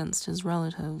lastly against his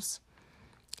relatives,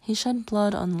 he shed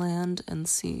blood on land and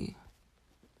sea.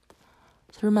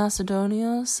 Through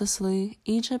Macedonia, Sicily,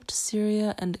 Egypt,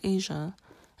 Syria, and Asia,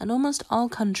 and almost all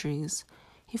countries,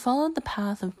 he followed the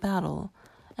path of battle,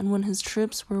 and when his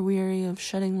troops were weary of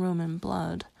shedding Roman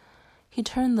blood, he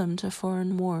turned them to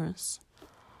foreign wars.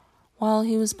 While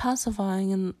he was pacifying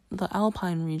in the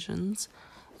Alpine regions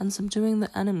and subduing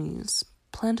the enemies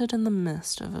planted in the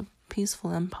midst of a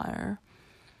peaceful empire,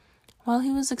 while he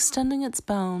was extending its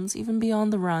bounds even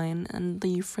beyond the Rhine and the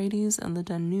Euphrates and the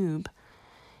Danube,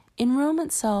 in Rome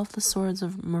itself the swords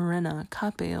of Murena,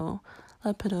 Capio,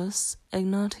 Lepidus,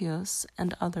 Egnatius,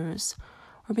 and others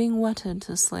were being whetted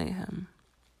to slay him.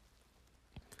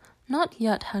 Not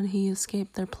yet had he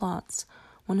escaped their plots,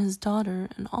 when his daughter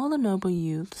and all the noble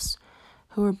youths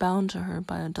who were bound to her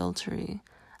by adultery,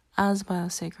 as by a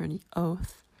sacred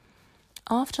oath,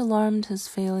 oft alarmed his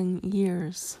failing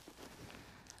years.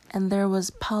 And there was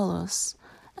Paulus,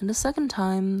 and a second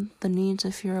time the need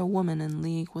to fear a woman in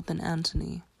league with an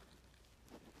Antony.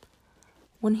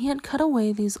 When he had cut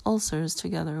away these ulcers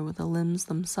together with the limbs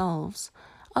themselves,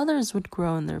 others would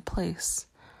grow in their place.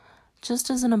 Just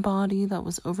as in a body that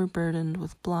was overburdened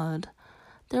with blood,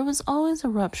 there was always a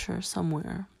rupture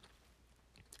somewhere.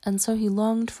 And so he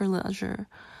longed for leisure,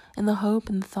 in the hope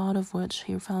and thought of which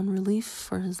he found relief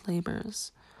for his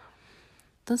labors.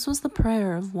 This was the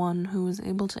prayer of one who was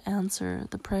able to answer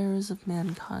the prayers of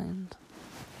mankind.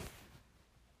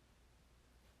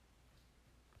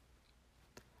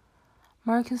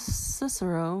 Marcus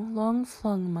Cicero long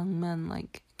flung among men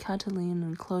like Catiline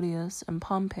and Clodius and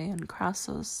Pompey and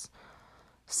Crassus,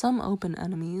 some open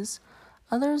enemies,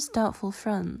 others doubtful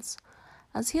friends,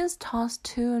 as he is tossed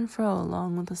to and fro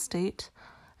along with the state,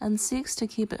 and seeks to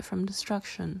keep it from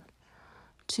destruction,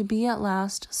 to be at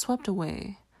last swept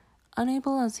away,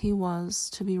 unable as he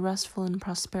was to be restful in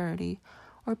prosperity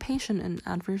or patient in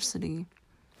adversity.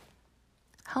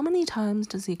 How many times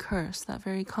does he curse that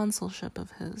very consulship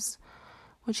of his,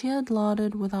 which he had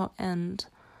lauded without end,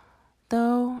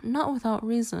 though not without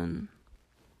reason?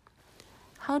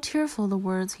 How tearful the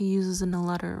words he uses in a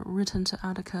letter written to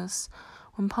Atticus,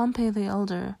 when Pompey the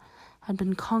elder had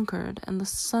been conquered and the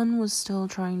son was still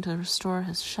trying to restore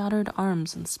his shattered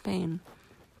arms in Spain.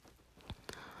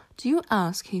 "Do you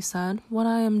ask," he said, "what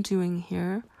I am doing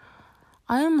here?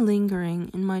 I am lingering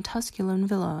in my Tusculan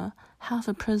villa, half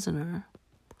a prisoner."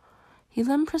 He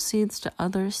then proceeds to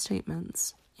other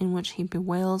statements, in which he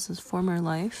bewails his former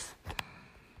life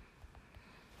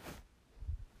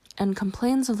and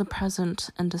complains of the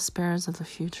present and despairs of the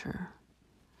future.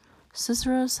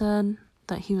 Cicero said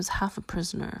that he was half a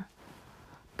prisoner,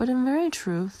 but in very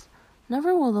truth,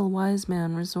 never will the wise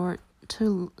man resort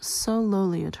to so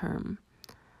lowly a term.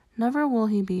 Never will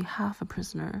he be half a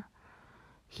prisoner.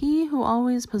 He who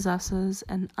always possesses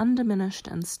an undiminished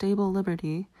and stable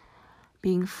liberty,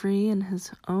 being free and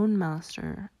his own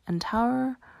master, and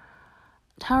towering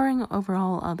over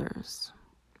all others.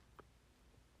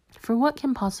 For what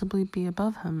can possibly be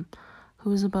above him,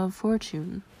 who is above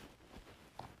fortune?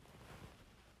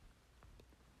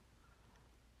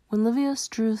 When Livius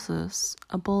Drusus,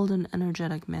 a bold and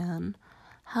energetic man,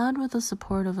 had with the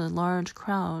support of a large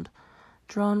crowd,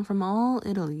 drawn from all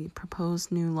Italy,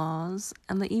 proposed new laws,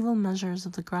 and the evil measures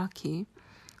of the Gracchi,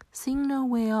 seeing no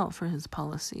way out for his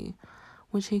policy,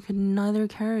 which he could neither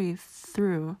carry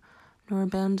through nor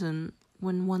abandon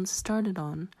when once started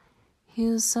on, he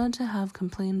is said to have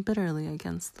complained bitterly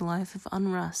against the life of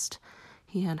unrest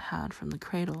he had had from the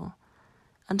cradle,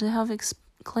 and to have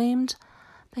exclaimed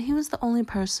that he was the only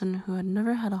person who had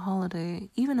never had a holiday,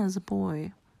 even as a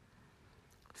boy.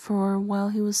 For while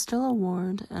he was still a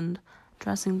ward and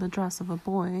dressing the dress of a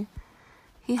boy,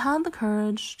 he had the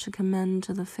courage to commend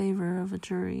to the favor of a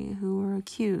jury who were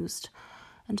accused,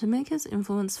 and to make his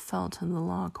influence felt in the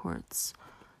law courts,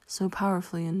 so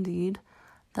powerfully indeed,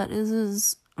 that it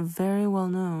is very well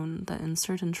known that in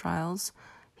certain trials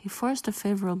he forced a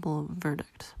favorable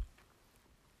verdict.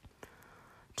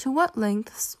 To what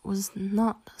lengths was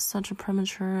not such a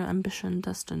premature ambition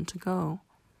destined to go?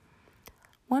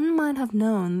 One might have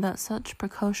known that such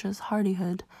precocious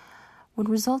hardihood would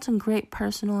result in great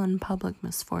personal and public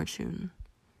misfortune,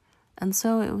 and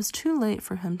so it was too late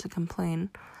for him to complain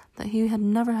that he had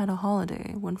never had a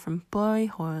holiday when from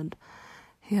boyhood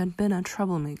he had been a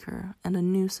troublemaker and a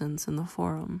nuisance in the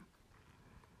forum.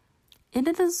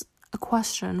 It is a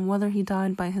question whether he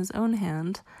died by his own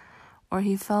hand, or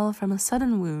he fell from a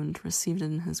sudden wound received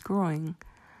in his groin,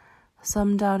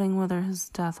 some doubting whether his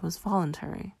death was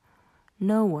voluntary,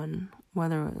 no one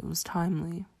whether it was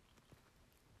timely.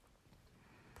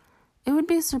 It would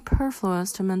be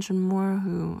superfluous to mention more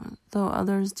who, though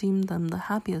others deemed them the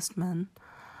happiest men,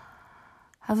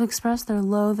 have expressed their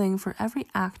loathing for every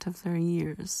act of their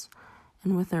years,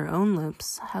 and with their own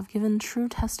lips have given true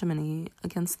testimony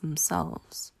against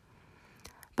themselves.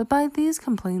 But by these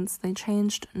complaints they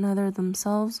changed neither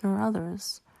themselves nor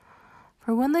others,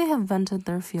 for when they have vented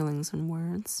their feelings in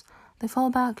words, they fall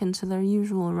back into their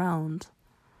usual round.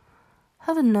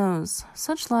 Heaven knows,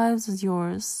 such lives as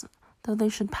yours, though they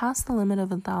should pass the limit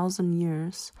of 1,000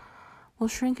 years, will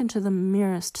shrink into the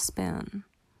merest span.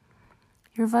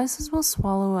 Your vices will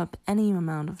swallow up any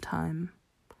amount of time.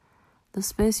 The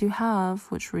space you have,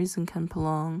 which reason can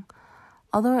prolong,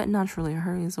 although it naturally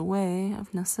hurries away,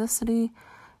 of necessity,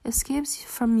 escapes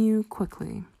from you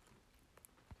quickly.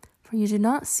 For you do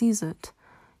not seize it,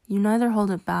 you neither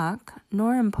hold it back,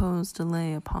 nor impose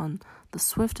delay upon the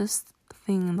swiftest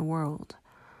thing in the world,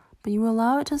 but you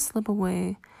allow it to slip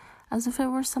away as if it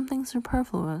were something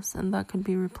superfluous and that could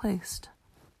be replaced.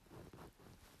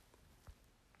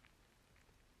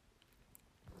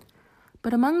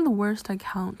 But among the worst I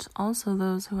count also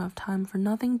those who have time for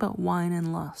nothing but wine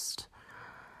and lust,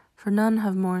 for none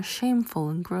have more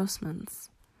shameful engrossments.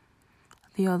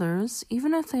 The others,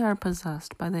 even if they are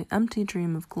possessed by the empty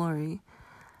dream of glory,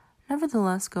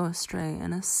 nevertheless go astray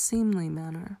in a seemly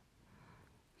manner.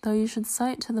 Though you should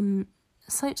cite to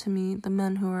me the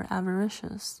men who are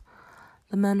avaricious,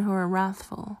 the men who are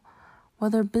wrathful,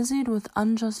 whether busied with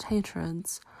unjust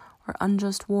hatreds or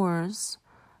unjust wars,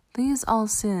 these all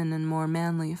sin in more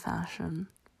manly fashion.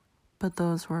 but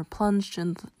those who are plunged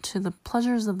into the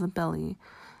pleasures of the belly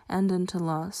and into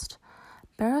lust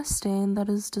bear a stain that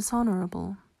is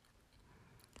dishonorable.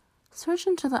 Search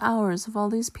into the hours of all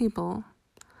these people.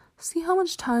 See how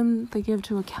much time they give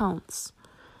to accounts,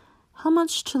 how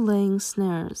much to laying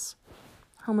snares,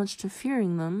 how much to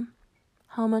fearing them,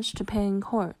 how much to paying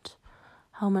court,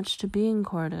 how much to being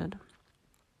courted,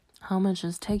 how much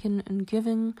is taken in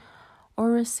giving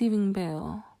or receiving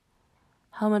bail,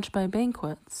 how much by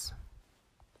banquets.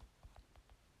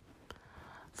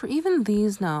 For even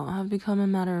these now have become a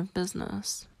matter of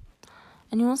business,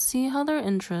 and you will see how their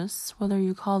interests, whether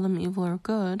you call them evil or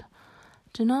good,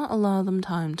 do not allow them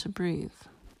time to breathe.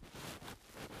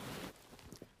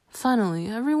 Finally,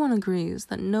 everyone agrees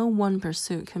that no one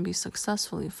pursuit can be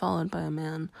successfully followed by a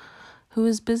man who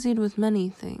is busied with many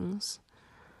things.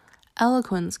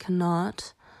 Eloquence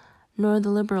cannot, nor the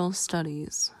liberal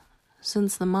studies,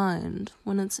 since the mind,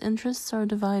 when its interests are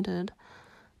divided,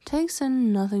 takes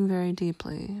in nothing very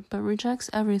deeply, but rejects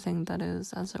everything that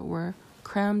is, as it were,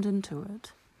 crammed into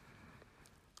it.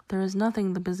 There is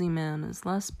nothing the busy man is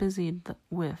less busied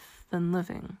with than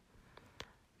living.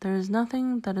 There is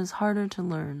nothing that is harder to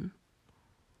learn.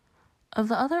 Of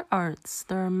the other arts,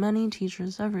 there are many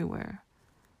teachers everywhere.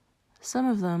 Some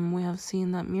of them we have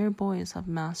seen that mere boys have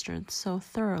mastered so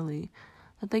thoroughly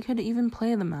that they could even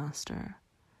play the master.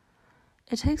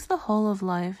 It takes the whole of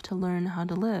life to learn how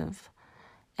to live,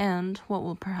 and, what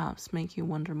will perhaps make you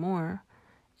wonder more,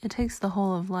 it takes the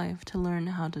whole of life to learn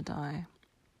how to die.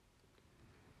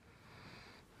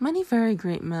 Many very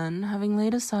great men, having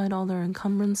laid aside all their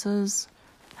encumbrances,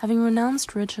 having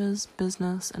renounced riches,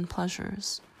 business, and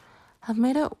pleasures, have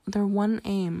made it their one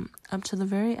aim, up to the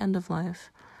very end of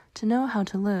life, to know how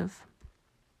to live.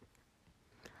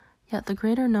 Yet the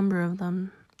greater number of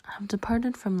them have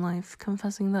departed from life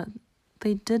confessing that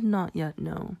they did not yet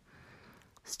know.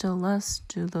 Still less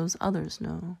do those others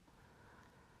know.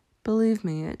 Believe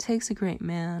me, it takes a great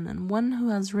man, and one who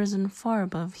has risen far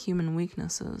above human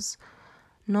weaknesses,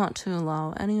 not to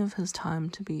allow any of his time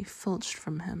to be filched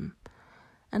from him,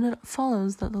 and it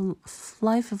follows that the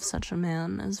life of such a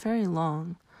man is very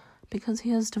long, because he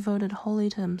has devoted wholly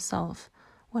to himself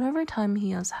whatever time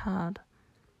he has had.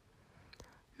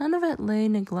 None of it lay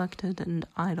neglected and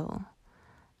idle.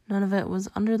 None of it was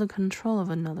under the control of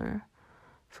another,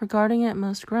 for guarding it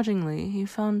most grudgingly, he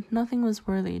found nothing was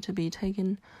worthy to be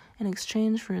taken in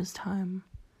exchange for his time.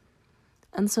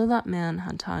 And so that man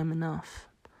had time enough.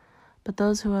 But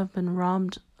those who have been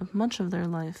robbed of much of their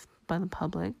life by the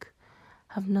public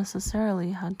have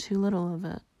necessarily had too little of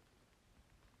it.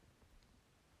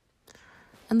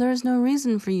 And there is no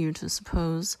reason for you to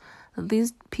suppose that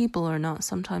these people are not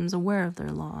sometimes aware of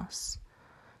their loss.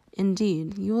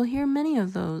 Indeed, you will hear many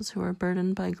of those who are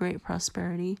burdened by great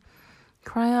prosperity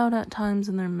cry out at times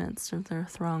in their midst of their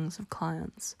throngs of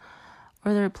clients,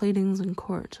 or their pleadings in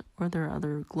court, or their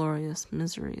other glorious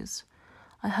miseries,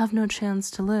 I have no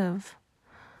chance to live.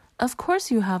 Of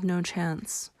course you have no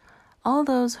chance. All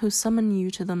those who summon you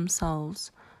to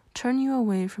themselves turn you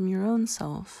away from your own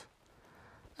self.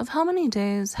 Of how many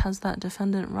days has that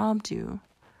defendant robbed you?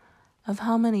 Of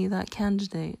how many that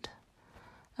candidate?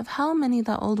 Of how many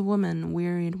that old woman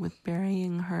wearied with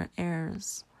burying her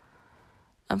heirs?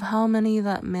 Of how many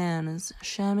that man is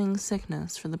shamming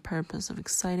sickness for the purpose of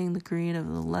exciting the greed of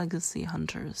the legacy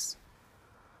hunters?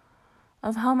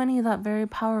 Of how many that very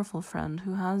powerful friend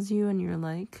who has you and your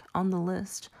like on the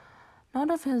list,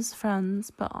 not of his friends,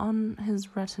 but on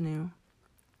his retinue?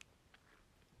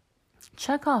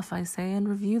 Check off, I say, and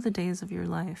review the days of your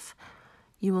life.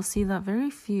 You will see that very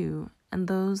few, and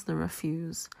those the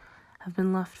refuse, have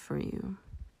been left for you.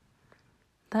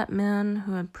 That man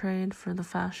who had prayed for the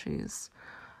fasces,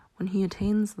 when he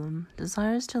attains them,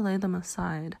 desires to lay them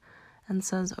aside, and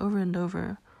says over and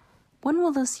over, "When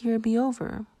will this year be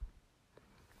over?"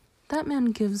 That man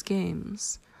gives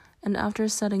games, and after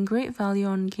setting great value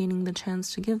on gaining the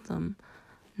chance to give them,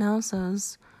 now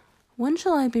says, "When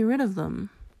shall I be rid of them?"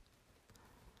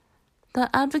 That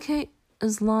advocate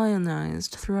is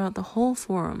lionized throughout the whole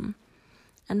forum,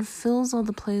 and fills all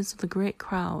the place of the great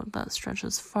crowd that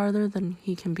stretches farther than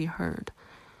he can be heard.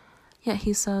 Yet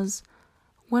he says,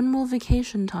 "When will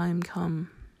vacation time come?"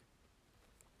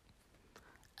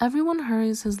 Everyone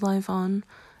hurries his life on,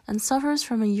 and suffers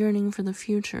from a yearning for the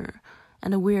future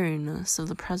and a weariness of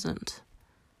the present.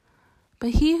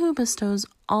 But he who bestows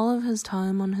all of his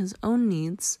time on his own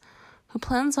needs, who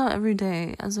plans out every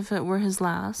day as if it were his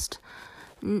last,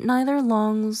 neither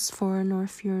longs for nor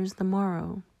fears the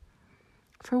morrow.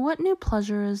 For what new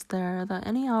pleasure is there that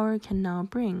any hour can now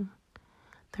bring?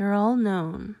 They are all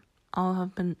known, all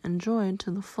have been enjoyed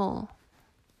to the full.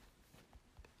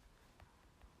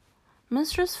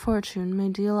 Mistress Fortune may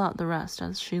deal out the rest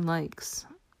as she likes.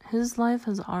 His life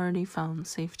has already found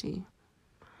safety.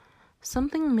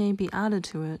 Something may be added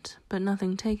to it, but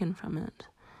nothing taken from it,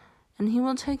 and he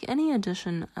will take any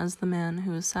addition as the man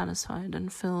who is satisfied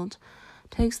and filled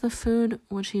takes the food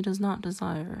which he does not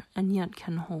desire and yet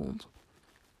can hold.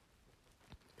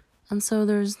 And so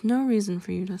there is no reason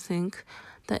for you to think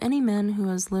that any man who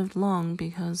has lived long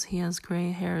because he has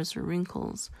gray hairs or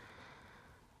wrinkles,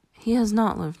 he has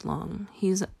not lived long,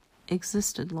 he's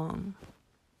existed long.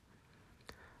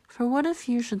 For what if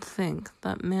you should think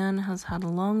that man has had a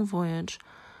long voyage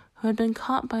who had been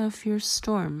caught by a fierce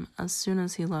storm as soon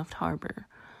as he left harbor,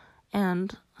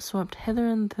 and, swept hither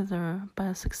and thither by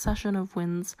a succession of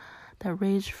winds that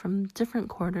raged from different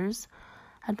quarters,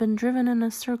 had been driven in a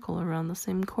circle around the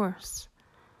same course.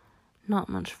 Not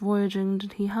much voyaging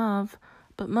did he have,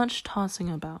 but much tossing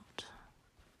about.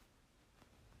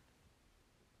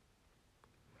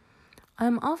 I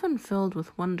am often filled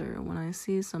with wonder when I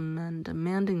see some men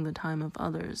demanding the time of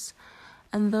others,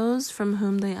 and those from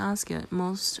whom they ask it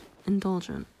most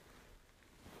indulgent.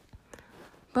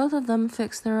 Both of them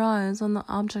fix their eyes on the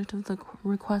object of the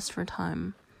request for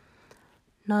time,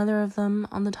 neither of them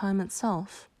on the time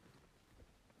itself,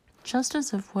 just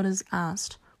as if what is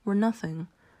asked were nothing,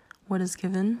 what is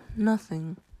given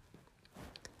nothing.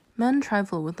 Men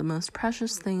trifle with the most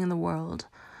precious thing in the world,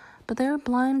 but they are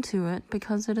blind to it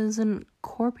because it is an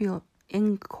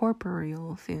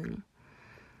incorporeal thing,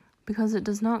 because it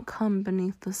does not come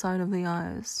beneath the sight of the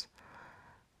eyes.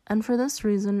 And for this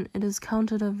reason it is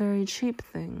counted a very cheap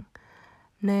thing,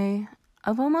 nay,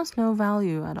 of almost no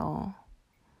value at all.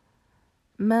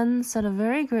 Men set a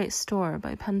very great store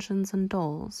by pensions and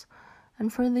doles,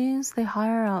 and for these they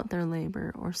hire out their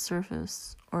labor or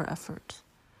service or effort.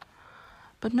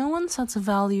 But no one sets a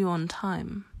value on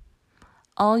time.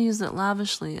 All use it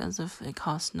lavishly as if it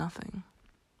cost nothing.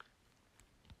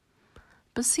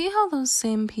 But see how those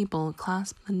same people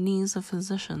clasp the knees of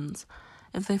physicians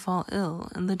if they fall ill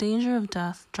and the danger of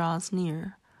death draws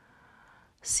near.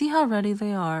 See how ready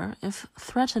they are, if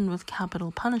threatened with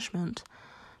capital punishment,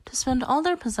 to spend all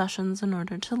their possessions in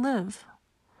order to live.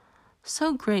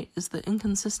 So great is the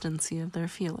inconsistency of their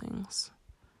feelings.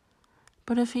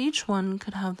 But if each one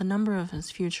could have the number of his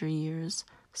future years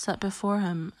set before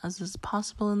him as is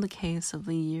possible in the case of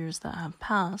the years that have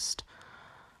passed,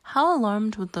 how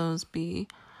alarmed would those be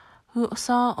who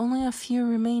saw only a few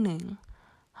remaining?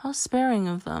 How sparing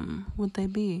of them would they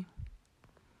be?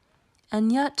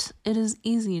 And yet it is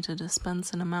easy to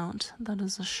dispense an amount that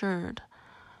is assured,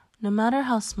 no matter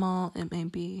how small it may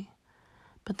be,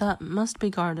 but that must be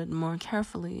guarded more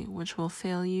carefully, which will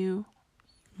fail you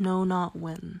know not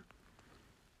when.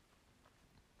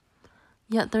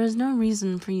 Yet there is no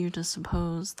reason for you to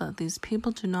suppose that these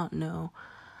people do not know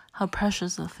how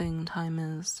precious a thing time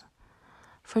is.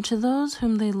 For to those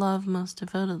whom they love most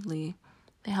devotedly,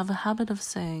 they have a habit of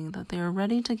saying that they are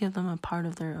ready to give them a part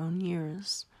of their own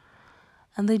years.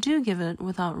 And they do give it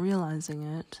without realizing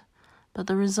it, but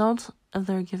the result of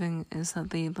their giving is that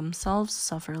they themselves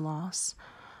suffer loss,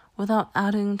 without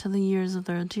adding to the years of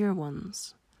their dear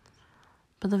ones.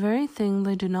 But the very thing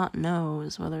they do not know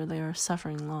is whether they are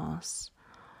suffering loss.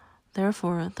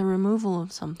 Therefore, the removal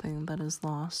of something that is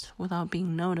lost without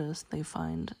being noticed, they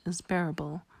find, is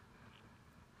bearable.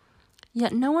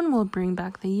 Yet no one will bring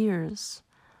back the years.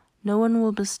 No one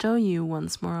will bestow you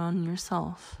once more on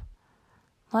yourself.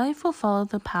 Life will follow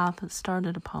the path it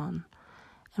started upon,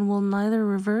 and will neither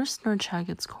reverse nor check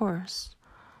its course.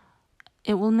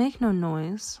 It will make no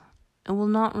noise. It will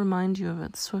not remind you of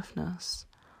its swiftness.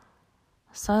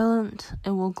 Silent,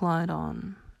 it will glide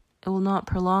on. It will not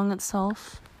prolong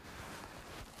itself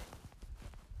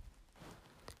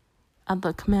at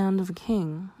the command of a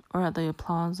king or at the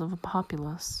applause of a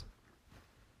populace.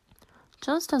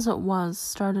 Just as it was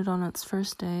started on its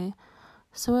first day,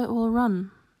 so it will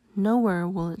run. Nowhere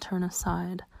will it turn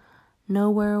aside.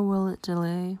 Nowhere will it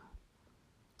delay.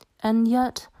 And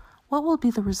yet, what will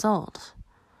be the result?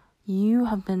 You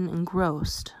have been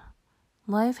engrossed.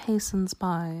 Life hastens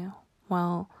by,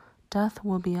 while death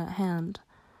will be at hand,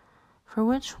 for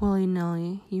which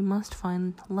willy-nilly you must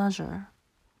find leisure.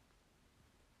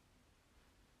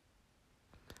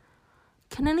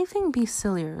 Can anything be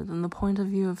sillier than the point of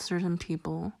view of certain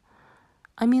people?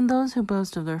 I mean those who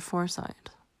boast of their foresight.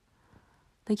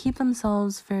 They keep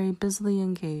themselves very busily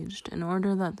engaged in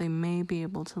order that they may be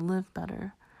able to live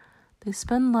better. They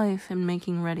spend life in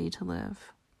making ready to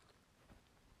live.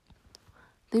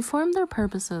 They form their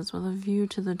purposes with a view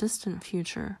to the distant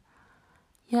future.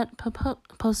 Yet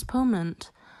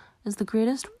postponement is the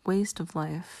greatest waste of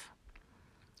life.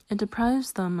 It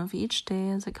deprives them of each day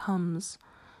as it comes,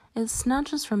 It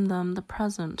snatches from them the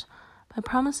present by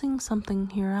promising something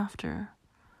hereafter.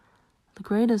 The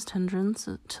greatest hindrance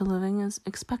to living is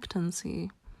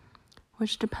expectancy,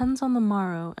 which depends on the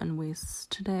morrow and wastes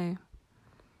today.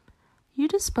 You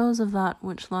dispose of that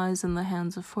which lies in the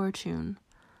hands of fortune.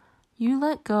 You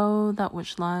let go that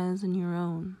which lies in your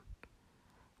own.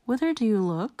 Whither do you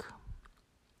look?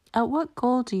 At what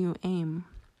goal do you aim?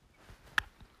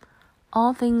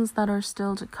 All things that are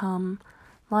still to come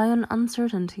lie in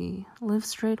uncertainty. Live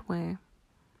straightway.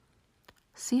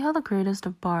 See how the greatest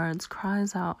of bards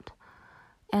cries out,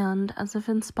 and, as if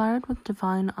inspired with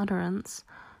divine utterance,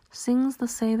 sings the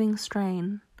saving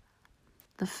strain.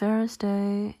 The fairest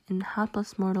day in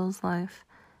hapless mortal's life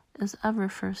is ever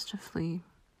first to flee.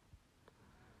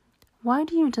 Why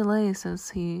do you delay,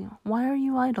 says he, why are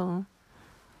you idle?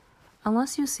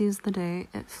 Unless you seize the day,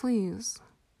 it flees.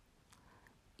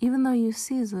 Even though you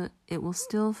seize it, it will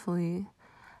still flee.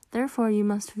 Therefore you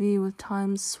must vie with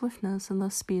time's swiftness and the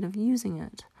speed of using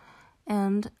it.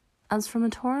 And, as from a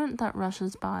torrent that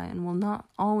rushes by and will not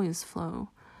always flow,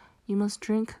 you must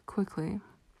drink quickly.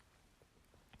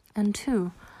 And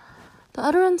 2. The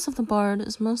utterance of the bard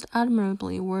is most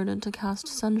admirably worded to cast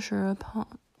censure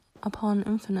upon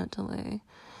infinite delay,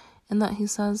 in that he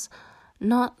says,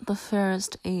 not the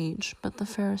fairest age, but the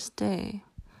fairest day.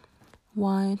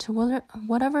 Why, to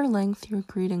whatever length your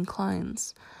greed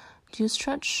inclines, do you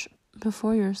stretch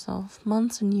before yourself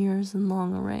months and years in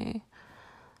long array,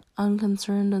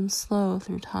 unconcerned and slow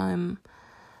through time,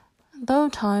 though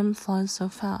time flies so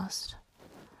fast.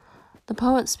 The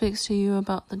poet speaks to you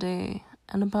about the day,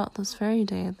 and about this very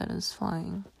day that is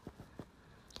flying.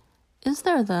 Is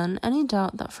there, then, any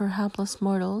doubt that for hapless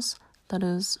mortals, that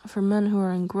is, for men who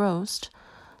are engrossed,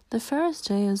 the fairest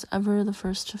day is ever the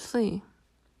first to flee?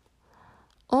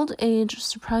 Old age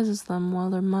surprises them while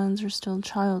their minds are still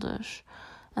childish,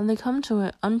 and they come to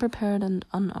it unprepared and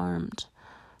unarmed,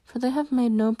 for they have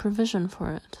made no provision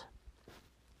for it.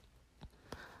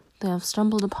 They have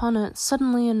stumbled upon it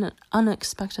suddenly and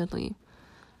unexpectedly.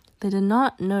 They did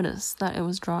not notice that it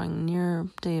was drawing near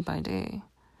day by day.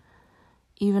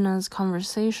 Even as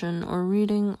conversation or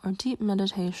reading or deep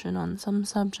meditation on some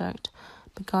subject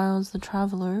beguiles the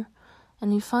traveler,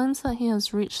 and he finds that he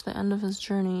has reached the end of his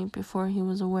journey before he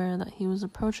was aware that he was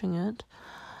approaching it,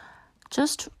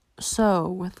 just so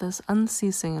with this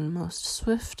unceasing and most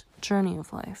swift journey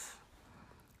of life,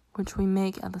 which we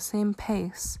make at the same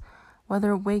pace,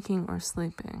 whether waking or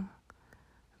sleeping.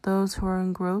 Those who are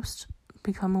engrossed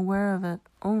become aware of it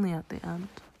only at the end.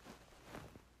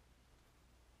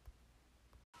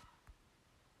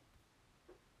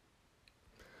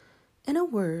 In a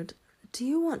word, do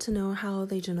you want to know how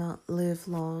they do not live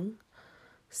long?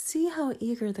 See how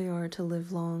eager they are to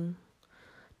live long.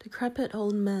 Decrepit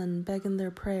old men beg in their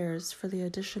prayers for the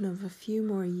addition of a few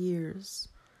more years.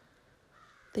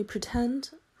 They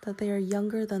pretend that they are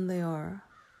younger than they are.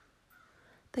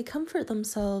 They comfort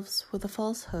themselves with a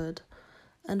falsehood,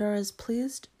 and are as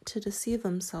pleased to deceive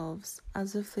themselves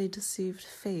as if they deceived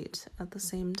fate at the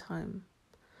same time.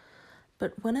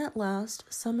 But when at last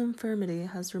some infirmity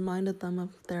has reminded them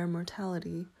of their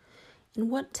mortality, in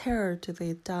what terror do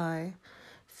they die,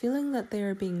 feeling that they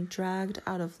are being dragged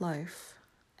out of life,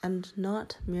 and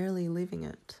not merely leaving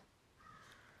it.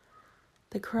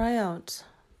 They cry out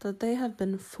that they have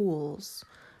been fools,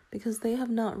 because they have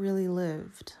not really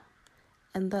lived,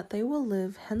 and that they will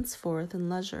live henceforth in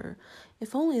leisure,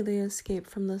 if only they escape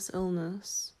from this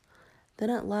illness. Then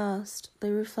at last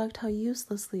they reflect how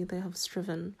uselessly they have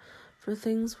striven for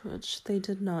things which they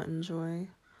did not enjoy,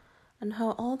 and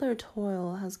how all their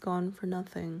toil has gone for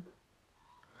nothing.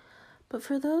 But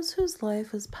for those whose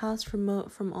life is past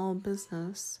remote from all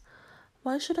business,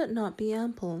 why should it not be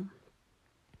ample?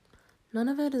 None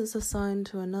of it is assigned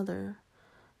to another.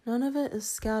 None of it is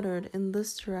scattered in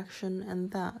this direction and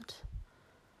that.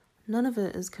 None of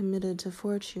it is committed to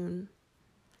fortune.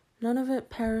 None of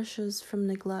it perishes from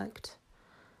neglect.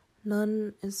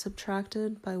 None is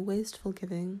subtracted by wasteful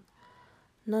giving.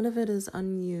 None of it is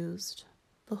unused.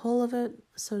 The whole of it,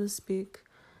 so to speak,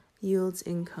 yields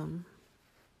income.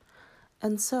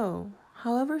 And so,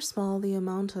 however small the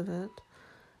amount of it,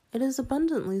 it is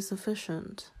abundantly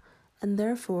sufficient, and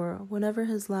therefore, whenever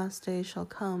his last day shall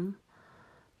come,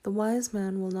 the wise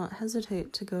man will not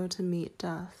hesitate to go to meet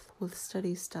death with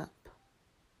steady step.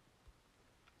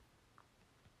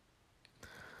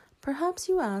 Perhaps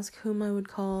you ask whom I would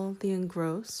call the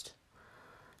engrossed.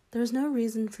 There is no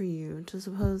reason for you to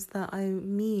suppose that I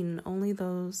mean only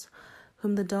those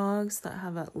whom the dogs that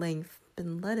have at length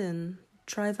been let in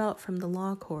drive out from the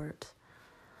law court,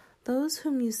 those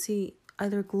whom you see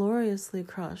either gloriously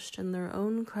crushed in their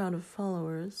own crowd of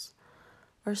followers,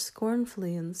 or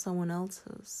scornfully in someone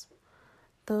else's.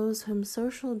 Those whom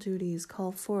social duties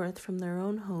call forth from their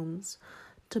own homes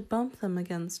to bump them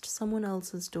against someone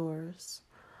else's doors,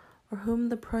 or whom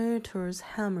the praetor's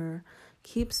hammer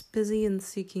keeps busy in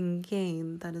seeking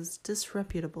gain that is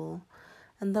disreputable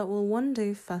and that will one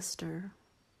day fester.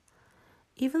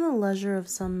 Even the leisure of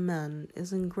some men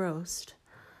is engrossed,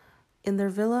 in their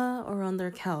villa or on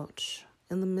their couch,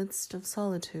 in the midst of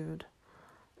solitude.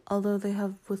 Although they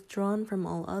have withdrawn from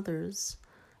all others,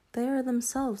 they are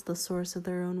themselves the source of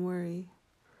their own worry.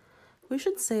 We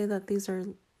should say that these are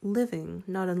living,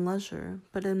 not in leisure,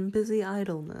 but in busy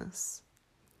idleness.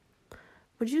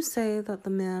 Would you say that the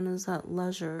man is at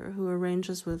leisure who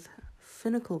arranges with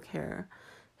finical care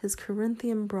his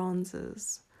Corinthian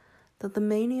bronzes, that the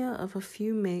mania of a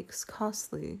few makes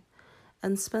costly,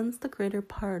 and spends the greater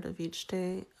part of each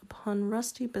day upon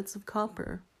rusty bits of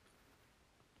copper?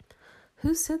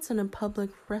 Who sits in a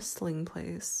public wrestling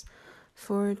place?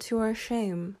 For, to our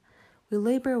shame, we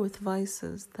labor with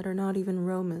vices that are not even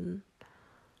Roman,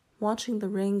 watching the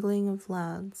wrangling of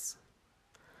lads.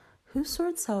 Who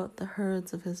sorts out the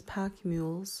herds of his pack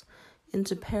mules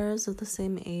into pairs of the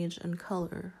same age and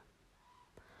color?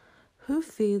 Who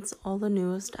feeds all the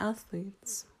newest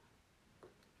athletes?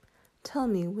 Tell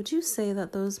me, would you say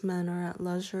that those men are at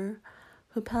leisure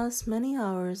who pass many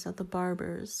hours at the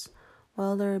barber's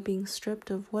while they are being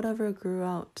stripped of whatever grew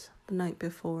out the night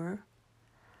before,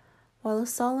 while a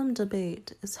solemn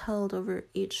debate is held over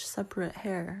each separate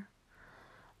hair,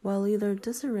 while either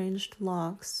disarranged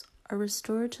locks are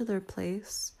restored to their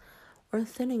place, or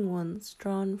thinning ones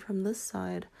drawn from this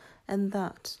side and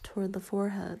that toward the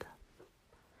forehead?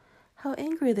 How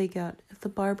angry they get if the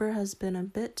barber has been a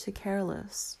bit too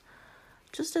careless,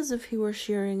 just as if he were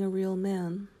shearing a real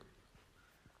man.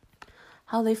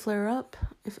 How they flare up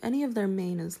if any of their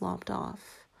mane is lopped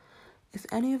off, if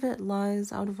any of it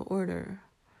lies out of order,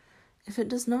 if it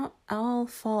does not all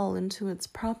fall into its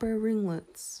proper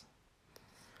ringlets.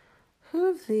 Who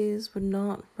of these would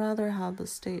not rather have the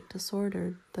state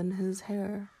disordered than his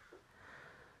hair?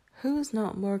 Who is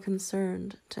not more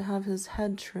concerned to have his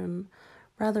head trim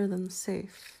rather than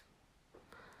safe?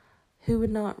 Who would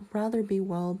not rather be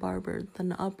well barbered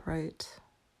than upright?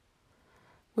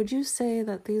 Would you say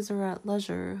that these are at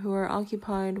leisure who are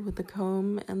occupied with the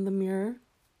comb and the mirror?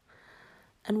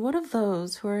 And what of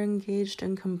those who are engaged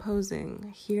in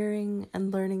composing, hearing,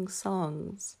 and learning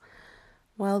songs,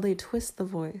 while they twist the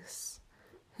voice,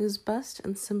 whose best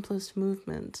and simplest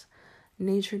movement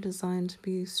nature designed to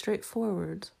be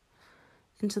straightforward,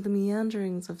 into the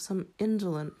meanderings of some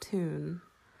indolent tune,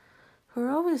 who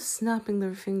are always snapping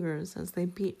their fingers as they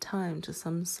beat time to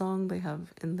some song they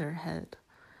have in their head,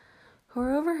 who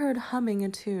are overheard humming a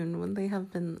tune when they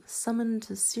have been summoned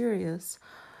to serious,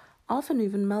 often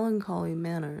even melancholy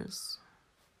matters.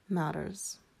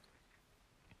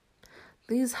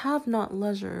 These have not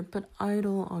leisure, but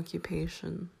idle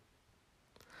occupation.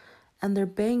 And their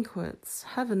banquets,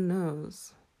 heaven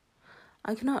knows,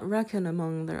 I cannot reckon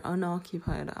among their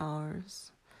unoccupied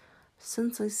hours,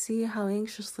 since I see how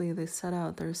anxiously they set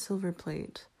out their silver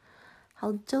plate,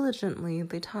 how diligently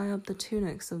they tie up the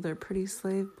tunics of their pretty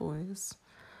slave boys,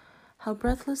 how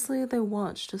breathlessly they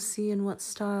watch to see in what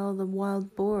style the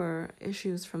wild boar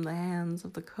issues from the hands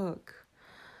of the cook,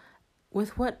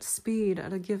 with what speed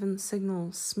at a given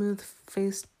signal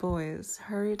smooth-faced boys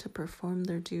hurry to perform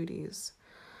their duties,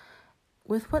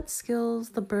 with what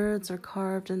skills the birds are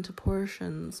carved into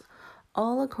portions,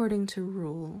 all according to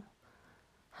rule.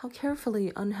 How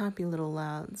carefully unhappy little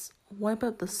lads wipe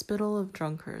up the spittle of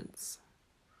drunkards.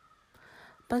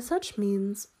 By such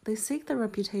means they seek the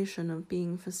reputation of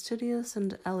being fastidious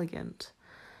and elegant,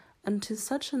 and to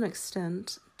such an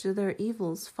extent do their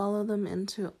evils follow them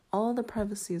into all the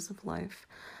privacies of life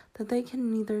that they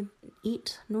can neither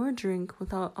eat nor drink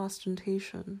without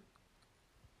ostentation.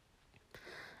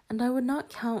 And I would not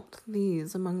count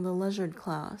these among the leisured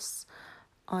class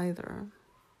either.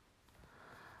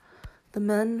 The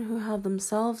men who have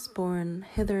themselves borne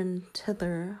hither and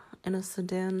thither in a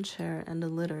sedan chair and a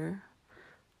litter,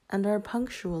 and are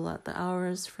punctual at the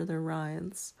hours for their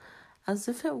rides, as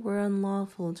if it were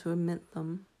unlawful to omit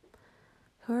them,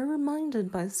 who are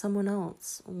reminded by someone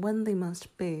else when they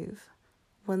must bathe,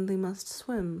 when they must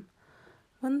swim,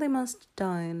 when they must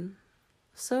dine.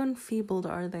 So enfeebled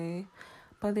are they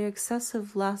by the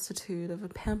excessive lassitude of a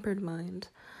pampered mind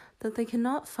that they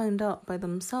cannot find out by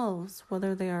themselves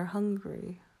whether they are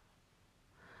hungry.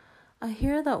 I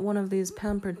hear that one of these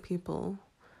pampered people,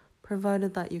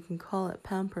 provided that you can call it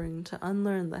pampering to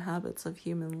unlearn the habits of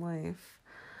human life,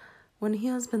 when he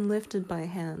has been lifted by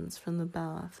hands from the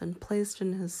bath and placed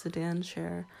in his sedan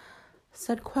chair,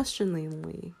 said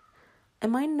questioningly,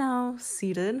 "Am I now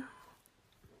seated?"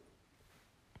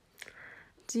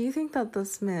 Do you think that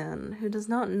this man, who does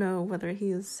not know whether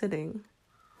he is sitting,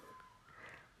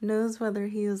 knows whether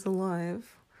he is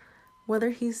alive,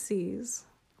 whether he sees,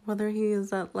 whether he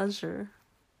is at leisure?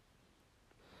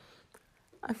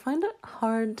 I find it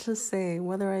hard to say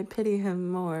whether I pity him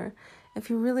more if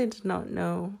he really did not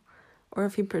know, or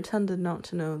if he pretended not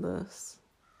to know this.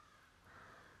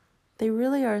 They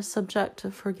really are subject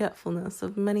to forgetfulness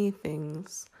of many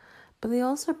things, but they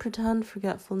also pretend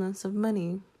forgetfulness of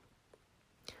many.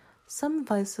 Some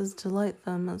vices delight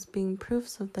them as being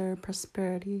proofs of their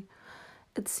prosperity.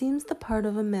 It seems the part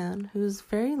of a man who is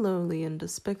very lowly and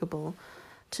despicable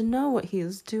to know what he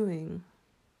is doing.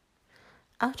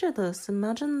 After this,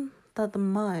 imagine that the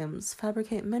mimes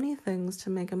fabricate many things to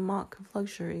make a mock of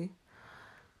luxury.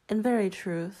 In very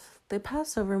truth, they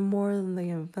pass over more than they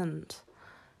invent,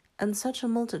 and such a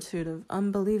multitude of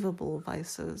unbelievable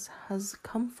vices has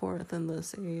come forth in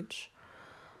this age,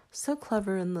 so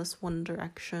clever in this one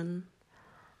direction,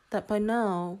 that by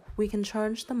now we can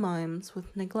charge the mimes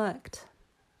with neglect.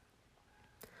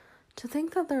 To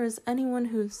think that there is anyone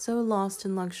who is so lost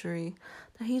in luxury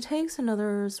that he takes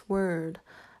another's word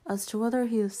as to whether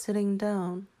he is sitting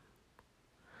down.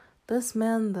 This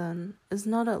man, then, is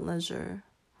not at leisure.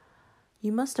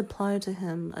 You must apply to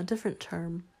him a different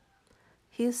term.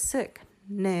 He is sick,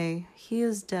 nay, he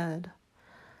is dead.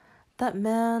 That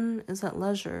man is at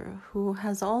leisure who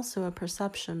has also a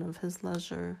perception of his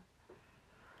leisure.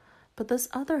 But this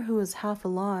other who is half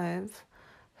alive,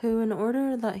 who, in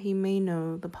order that he may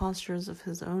know the postures of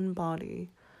his own body,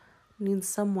 needs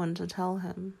someone to tell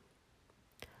him.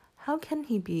 How can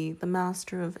he be the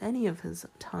master of any of his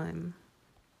time?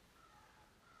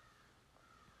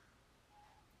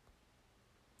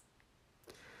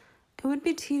 It would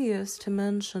be tedious to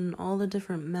mention all the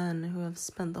different men who have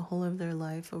spent the whole of their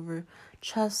life over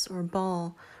chess or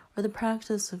ball, or the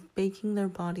practice of baking their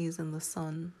bodies in the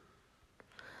sun.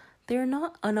 They are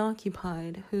not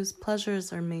unoccupied, whose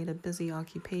pleasures are made a busy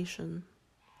occupation.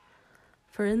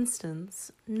 For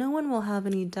instance, no one will have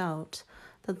any doubt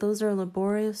that those are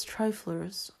laborious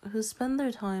triflers who spend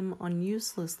their time on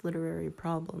useless literary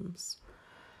problems,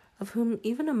 of whom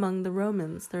even among the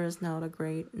Romans there is now a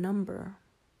great number.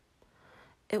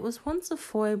 It was once a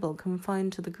foible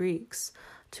confined to the Greeks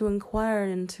to inquire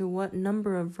into what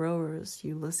number of rowers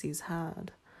Ulysses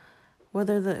had,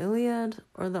 whether the Iliad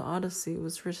or the Odyssey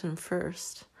was written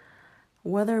first,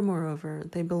 whether, moreover,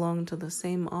 they belonged to the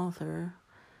same author,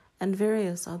 and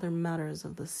various other matters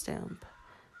of the stamp,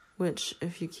 which,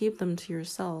 if you keep them to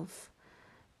yourself,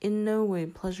 in no way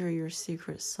pleasure your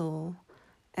secret soul,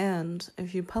 and,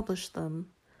 if you publish them,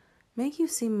 make you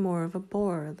seem more of a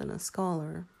bore than a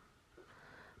scholar.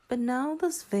 But now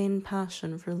this vain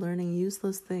passion for learning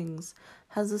useless things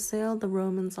has assailed the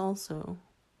Romans also.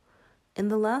 In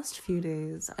the last few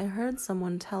days, I heard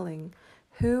someone telling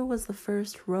who was the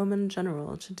first Roman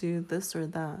general to do this or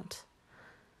that.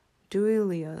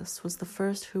 Duilius was the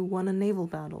first who won a naval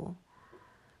battle.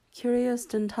 Curius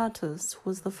Dentatus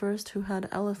was the first who had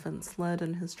elephants led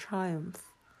in his triumph.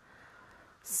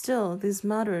 Still, these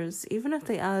matters, even if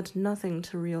they add nothing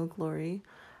to real glory,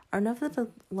 are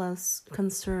nevertheless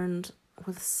concerned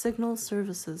with signal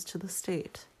services to the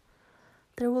state.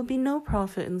 There will be no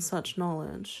profit in such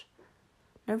knowledge.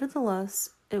 Nevertheless,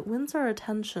 it wins our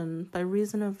attention by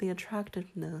reason of the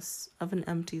attractiveness of an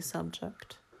empty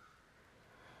subject.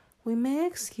 We may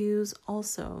excuse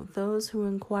also those who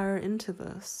inquire into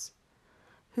this,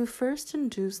 who first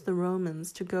induced the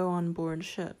Romans to go on board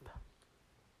ship.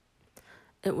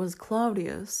 It was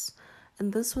Claudius,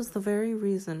 and this was the very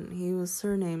reason he was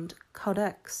surnamed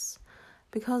Codex,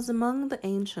 because among the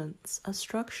ancients a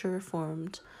structure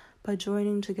formed by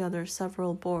joining together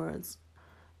several boards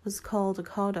was called a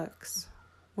codex,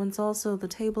 whence also the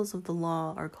tables of the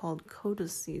law are called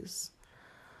codices,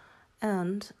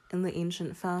 and, in the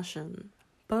ancient fashion,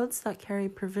 boats that carry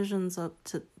provisions up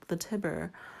to the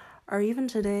Tiber are even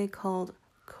today called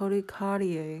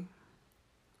codicariae.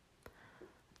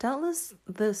 Doubtless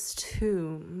this,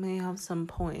 too, may have some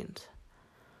point.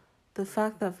 The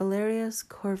fact that Valerius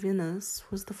Corvinus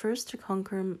was the first to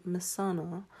conquer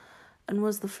Messana, and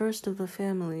was the first of the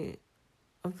family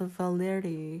of the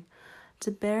Valerii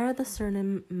to bear the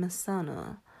surname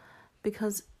Messana,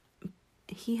 because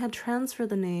he had transferred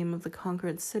the name of the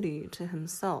conquered city to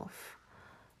himself,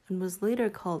 and was later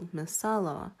called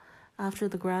Messala after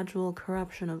the gradual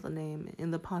corruption of the name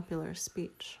in the popular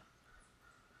speech.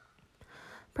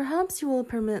 Perhaps you will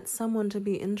permit someone to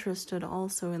be interested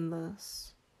also in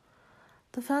this.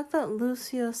 The fact that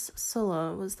Lucius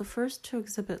Sulla was the first to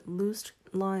exhibit loose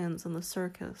lions in the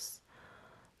circus,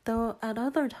 though at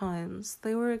other times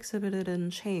they were exhibited in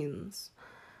chains,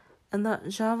 and that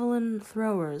javelin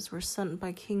throwers were sent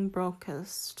by King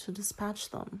Brocchus to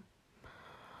dispatch them.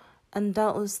 And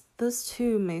doubtless this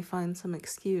too may find some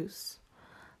excuse.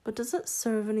 But does it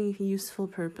serve any useful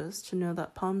purpose to know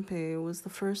that Pompey was the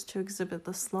first to exhibit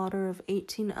the slaughter of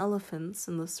 18 elephants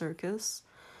in the circus,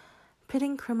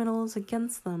 pitting criminals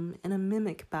against them in a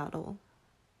mimic battle?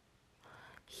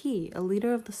 He, a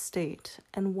leader of the state,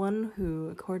 and one who,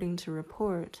 according to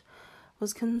report,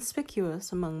 was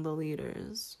conspicuous among the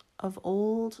leaders of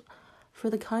old for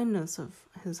the kindness of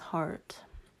his heart,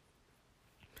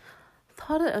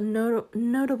 thought it a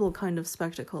notable kind of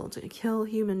spectacle to kill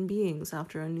human beings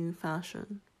after a new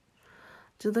fashion.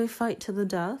 Do they fight to the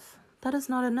death? That is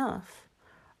not enough.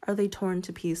 Are they torn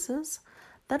to pieces?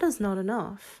 That is not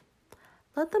enough.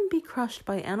 Let them be crushed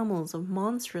by animals of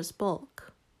monstrous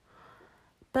bulk.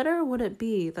 Better would it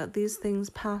be that these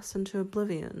things pass into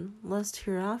oblivion, lest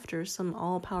hereafter some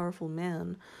all-powerful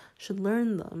man should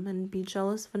learn them and be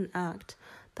jealous of an act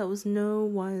that was no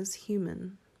wise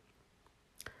human.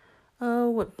 Oh,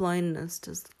 what blindness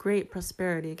does great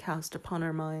prosperity cast upon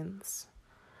our minds!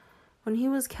 When he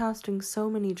was casting so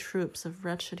many troops of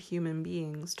wretched human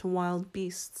beings to wild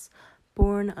beasts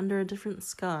born under a different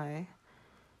sky,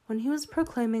 when he was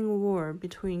proclaiming war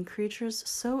between creatures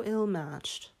so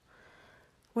ill-matched,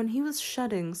 when he was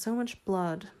shedding so much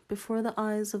blood before the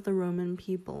eyes of the Roman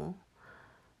people,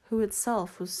 who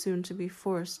itself was soon to be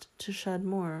forced to shed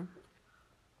more.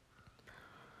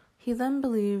 He then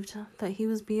believed that he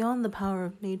was beyond the power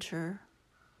of nature.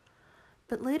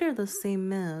 But later this same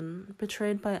man,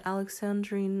 betrayed by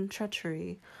Alexandrine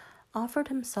treachery, offered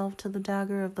himself to the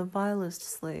dagger of the vilest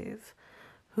slave,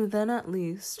 who then at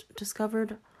least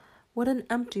discovered what an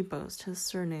empty boast his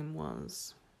surname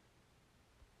was.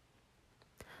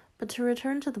 But to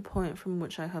return to the point from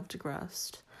which I have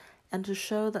digressed, and to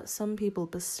show that some people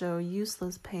bestow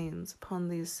useless pains upon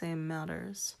these same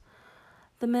matters,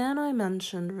 the man I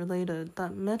mentioned related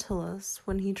that Metellus,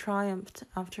 when he triumphed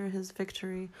after his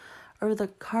victory over the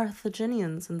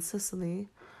Carthaginians in Sicily,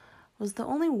 was the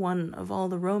only one of all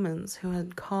the Romans who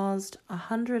had caused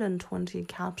 120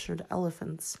 captured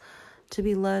elephants to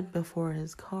be led before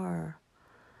his car.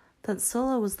 That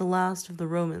Sulla was the last of the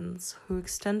Romans who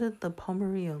extended the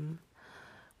pomerium,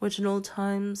 which in old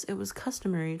times it was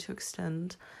customary to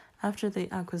extend after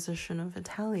the acquisition of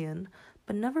Italian,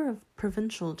 but never of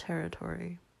provincial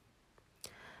territory.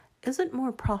 Is it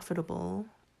more profitable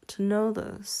to know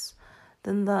this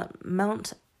than that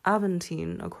Mount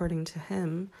Aventine, according to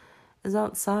him, is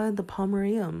outside the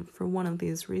pomerium for one of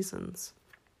these reasons?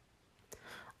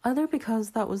 Either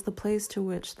because that was the place to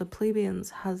which the plebeians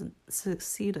had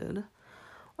succeeded,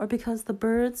 or because the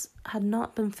birds had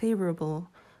not been favorable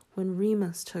when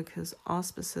Remus took his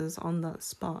auspices on that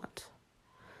spot.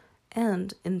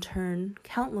 And, in turn,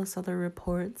 countless other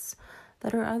reports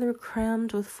that are either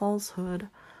crammed with falsehood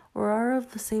or are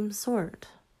of the same sort.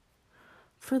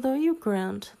 For though you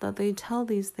grant that they tell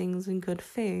these things in good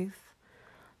faith,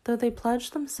 though they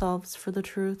pledge themselves for the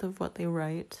truth of what they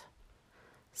write,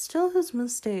 still whose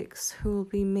mistakes will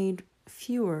be made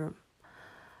fewer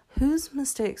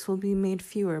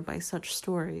by such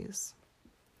stories?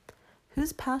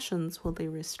 Whose passions will they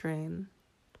restrain?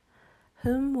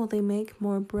 Whom will they make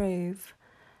more brave?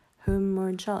 Whom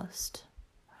more just?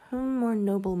 Whom more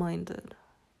noble-minded?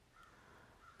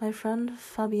 My friend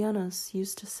Fabianus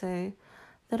used to say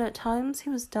that at times he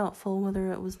was doubtful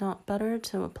whether it was not better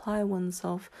to apply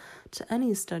oneself to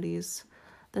any studies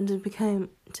than to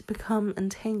become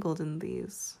entangled in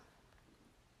these.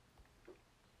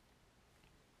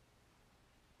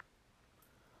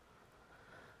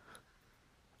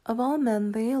 Of all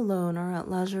men, they alone are at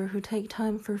leisure who take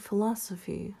time for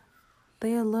philosophy.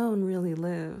 They alone really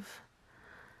live.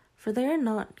 For they are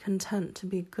not content to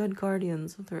be good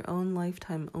guardians of their own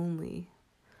lifetime only.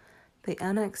 They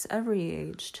annex every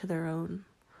age to their own.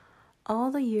 All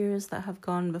the years that have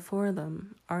gone before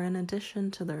them are in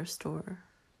addition to their store.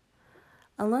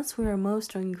 Unless we are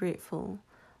most ungrateful,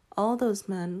 all those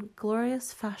men,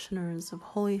 glorious fashioners of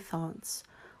holy thoughts,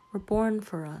 were born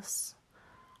for us.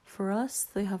 For us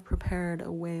they have prepared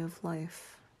a way of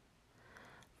life.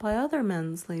 By other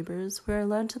men's labors we are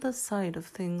led to the sight of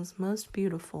things most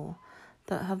beautiful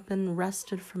that have been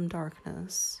wrested from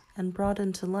darkness and brought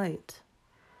into light.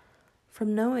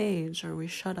 From no age are we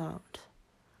shut out.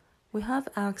 We have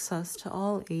access to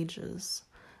all ages,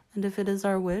 and if it is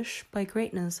our wish, by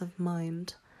greatness of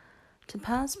mind, to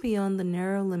pass beyond the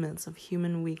narrow limits of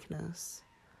human weakness,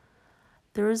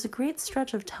 There is a great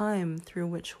stretch of time through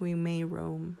which we may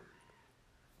roam.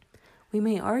 We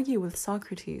may argue with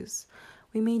Socrates,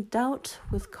 we may doubt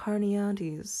with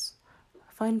Carneades,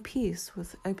 find peace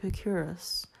with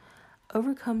Epicurus,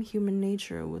 overcome human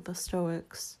nature with the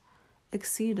Stoics,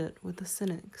 exceed it with the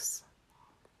Cynics.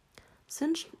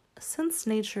 Since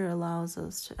nature allows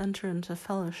us to enter into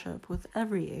fellowship with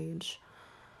every age,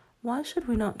 why should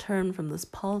we not turn from this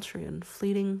paltry and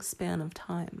fleeting span of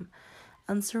time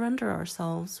and surrender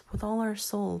ourselves with all our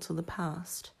soul to the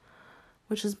past,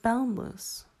 which is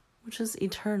boundless, which is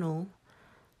eternal,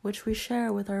 which we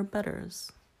share with our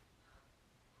betters?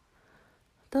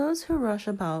 Those who rush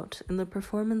about in the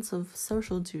performance of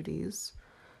social duties,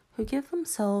 who give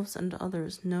themselves and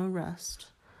others no rest,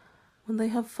 when they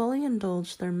have fully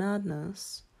indulged their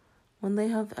madness, when they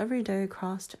have every day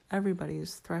crossed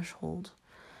everybody's threshold,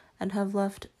 and have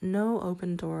left no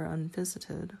open door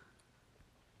unvisited,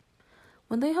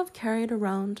 when they have carried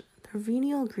around their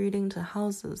venial greeting to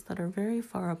houses that are very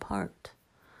far apart,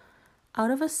 out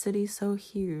of a city so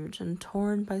huge and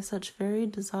torn by such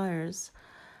varied desires,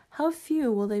 how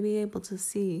few will they be able to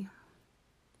see?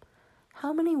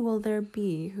 How many will there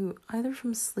be who, either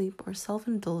from sleep or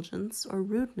self-indulgence or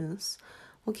rudeness,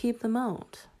 will keep them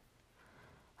out?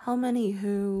 How many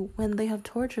who, when they have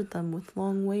tortured them with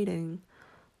long waiting,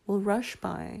 will rush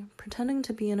by, pretending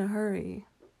to be in a hurry?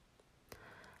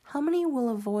 How many will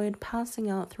avoid passing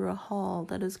out through a hall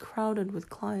that is crowded with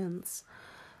clients,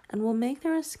 and will make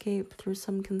their escape through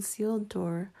some concealed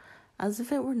door, as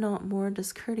if it were not more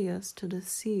discourteous to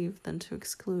deceive than to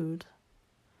exclude?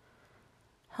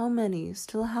 How many,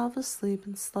 still half asleep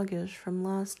and sluggish from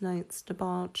last night's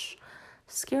debauch,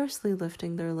 scarcely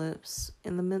lifting their lips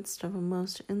in the midst of a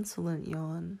most insolent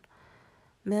yawn,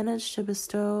 manage to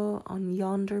bestow on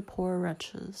yonder poor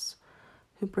wretches,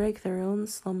 who break their own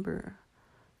slumber,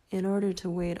 in order to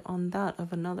wait on that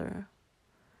of another,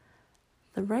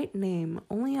 the right name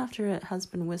only after it has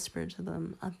been whispered to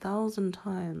them 1,000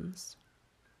 times?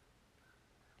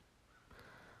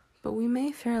 But we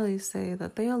may fairly say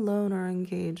that they alone are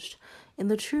engaged in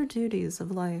the true duties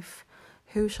of life,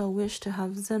 who shall wish to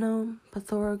have Zeno,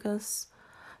 Pythagoras,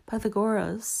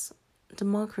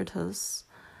 Democritus,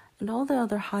 and all the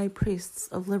other high priests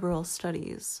of liberal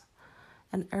studies,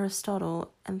 and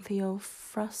Aristotle and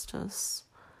Theophrastus,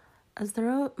 as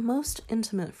their most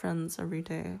intimate friends every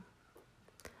day.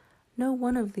 No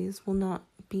one of these will not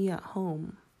be at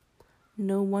home.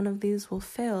 No one of these will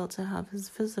fail to have his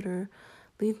visitor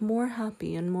leave more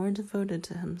happy and more devoted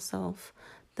to himself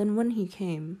than when he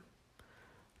came.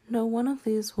 No one of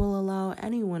these will allow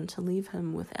anyone to leave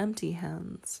him with empty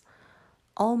hands.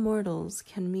 All mortals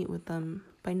can meet with them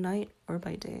by night or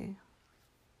by day.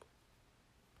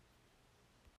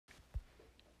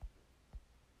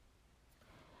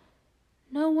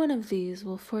 No one of these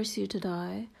will force you to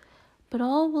die, but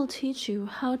all will teach you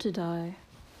how to die.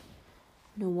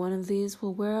 No one of these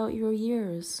will wear out your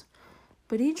years,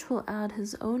 but each will add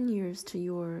his own years to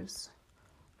yours.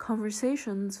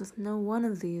 Conversations with no one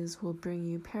of these will bring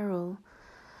you peril.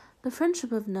 The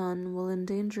friendship of none will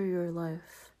endanger your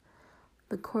life.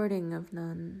 The courting of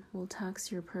none will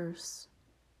tax your purse.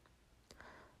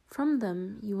 From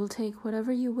them you will take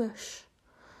whatever you wish.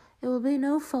 It will be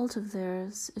no fault of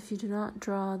theirs if you do not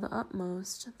draw the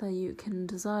utmost that you can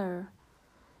desire.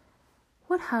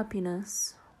 What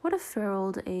happiness, what a fair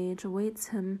old age awaits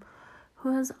him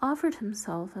who has offered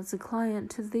himself as a client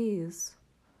to these!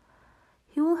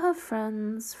 He will have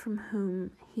friends from whom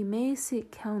he may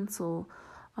seek counsel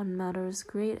on matters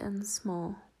great and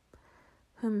small,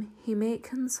 whom he may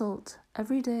consult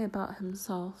every day about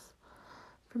himself,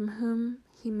 from whom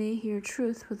he may hear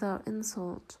truth without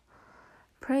insult,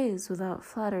 praise without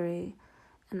flattery,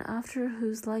 and after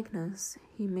whose likeness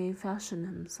he may fashion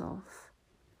himself.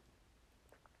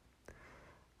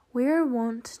 We are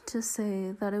wont to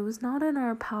say that it was not in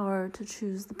our power to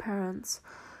choose the parents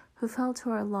who fell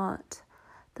to our lot,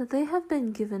 that they have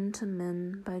been given to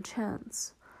men by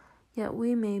chance, yet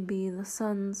we may be the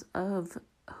sons of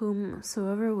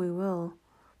whomsoever we will.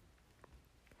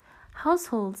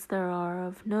 Households there are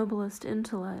of noblest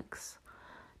intellects.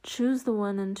 Choose the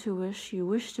one into which you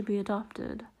wish to be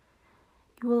adopted.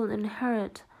 You will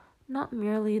inherit not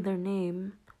merely their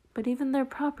name, but even their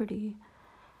property,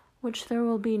 which there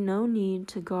will be no need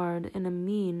to guard in a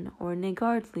mean or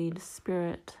niggardly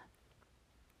spirit.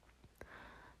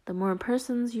 The more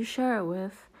persons you share it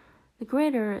with, the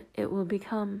greater it will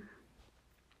become.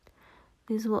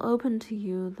 These will open to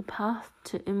you the path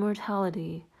to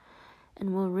immortality,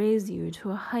 and will raise you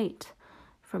to a height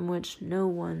from which no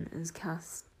one is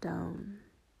cast down.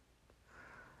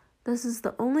 This is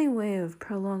the only way of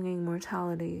prolonging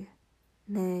mortality.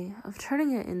 nay, of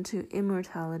turning it into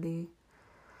immortality.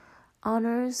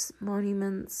 Honors,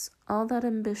 monuments, all that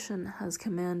ambition has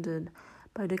commanded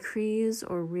by decrees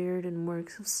or reared in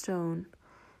works of stone,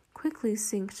 quickly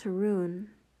sink to ruin.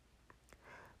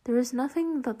 There is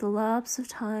nothing that the lapse of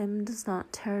time does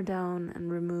not tear down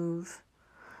and remove.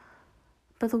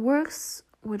 But the works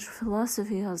which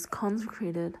philosophy has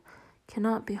consecrated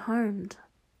cannot be harmed.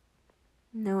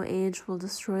 No age will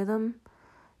destroy them,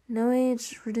 no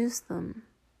age reduce them.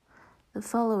 The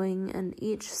following and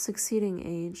each succeeding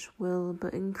age will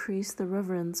but increase the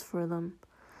reverence for them,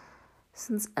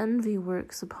 since envy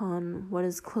works upon what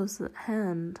is close at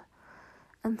hand,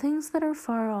 and things that are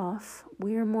far off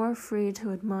we are more free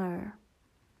to admire.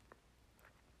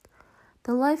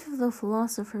 The life of the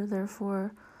philosopher,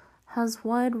 therefore, has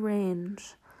wide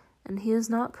range, and he is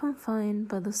not confined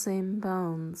by the same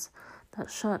bounds that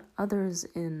shut others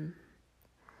in.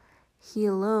 He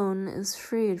alone is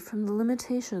freed from the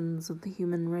limitations of the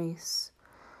human race.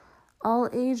 All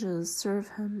ages serve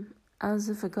him as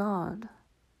if a god.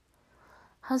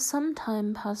 Has some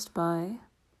time passed by?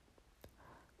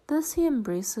 This he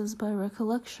embraces by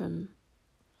recollection.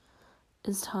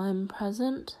 Is time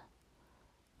present?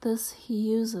 This he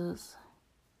uses.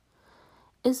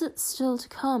 Is it still to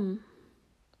come?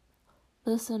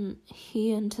 This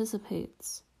he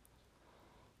anticipates.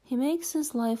 He makes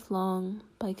his life long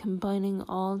by combining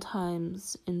all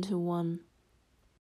times into one.